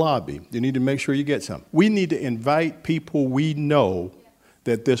out in the lobby. You need to make sure you get some. We need to invite people we know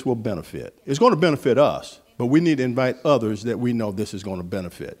that this will benefit. It's going to benefit us. But we need to invite others that we know this is going to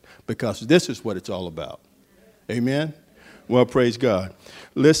benefit because this is what it's all about. Amen? Well, praise God.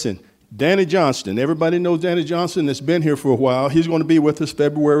 Listen, Danny Johnston. Everybody knows Danny Johnston that's been here for a while. He's going to be with us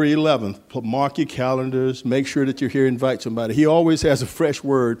February 11th. Mark your calendars. Make sure that you're here. Invite somebody. He always has a fresh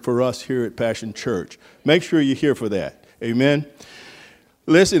word for us here at Passion Church. Make sure you're here for that. Amen?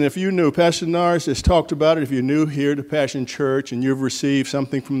 Listen, if you're new, Pastor Norris has talked about it. If you're new here to Passion Church and you've received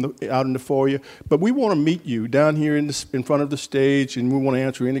something from out in the foyer, but we want to meet you down here in front of the stage, and we want to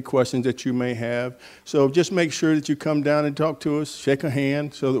answer any questions that you may have. So just make sure that you come down and talk to us, shake a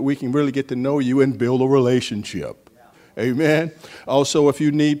hand, so that we can really get to know you and build a relationship. Yeah. Amen. Also, if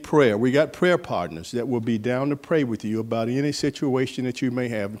you need prayer, we got prayer partners that will be down to pray with you about any situation that you may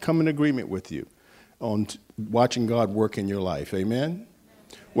have and come in agreement with you on watching God work in your life. Amen.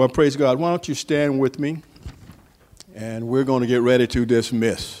 Well, praise God. Why don't you stand with me, and we're going to get ready to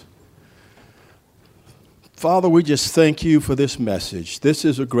dismiss. Father, we just thank you for this message. This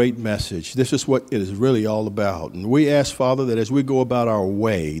is a great message. This is what it is really all about. And we ask, Father, that as we go about our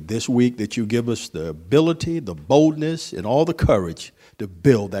way this week, that you give us the ability, the boldness, and all the courage to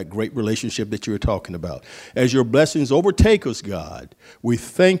build that great relationship that you're talking about. As your blessings overtake us, God, we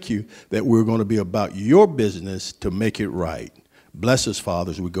thank you that we're going to be about your business to make it right. Bless us,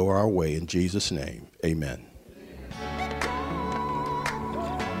 Father, as we go our way. In Jesus' name, amen.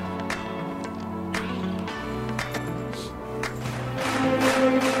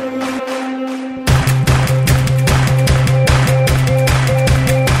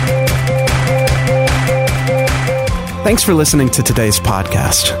 Thanks for listening to today's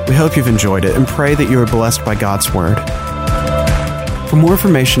podcast. We hope you've enjoyed it and pray that you are blessed by God's Word. For more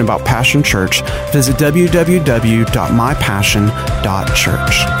information about Passion Church, visit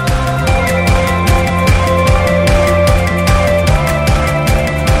www.mypassion.church.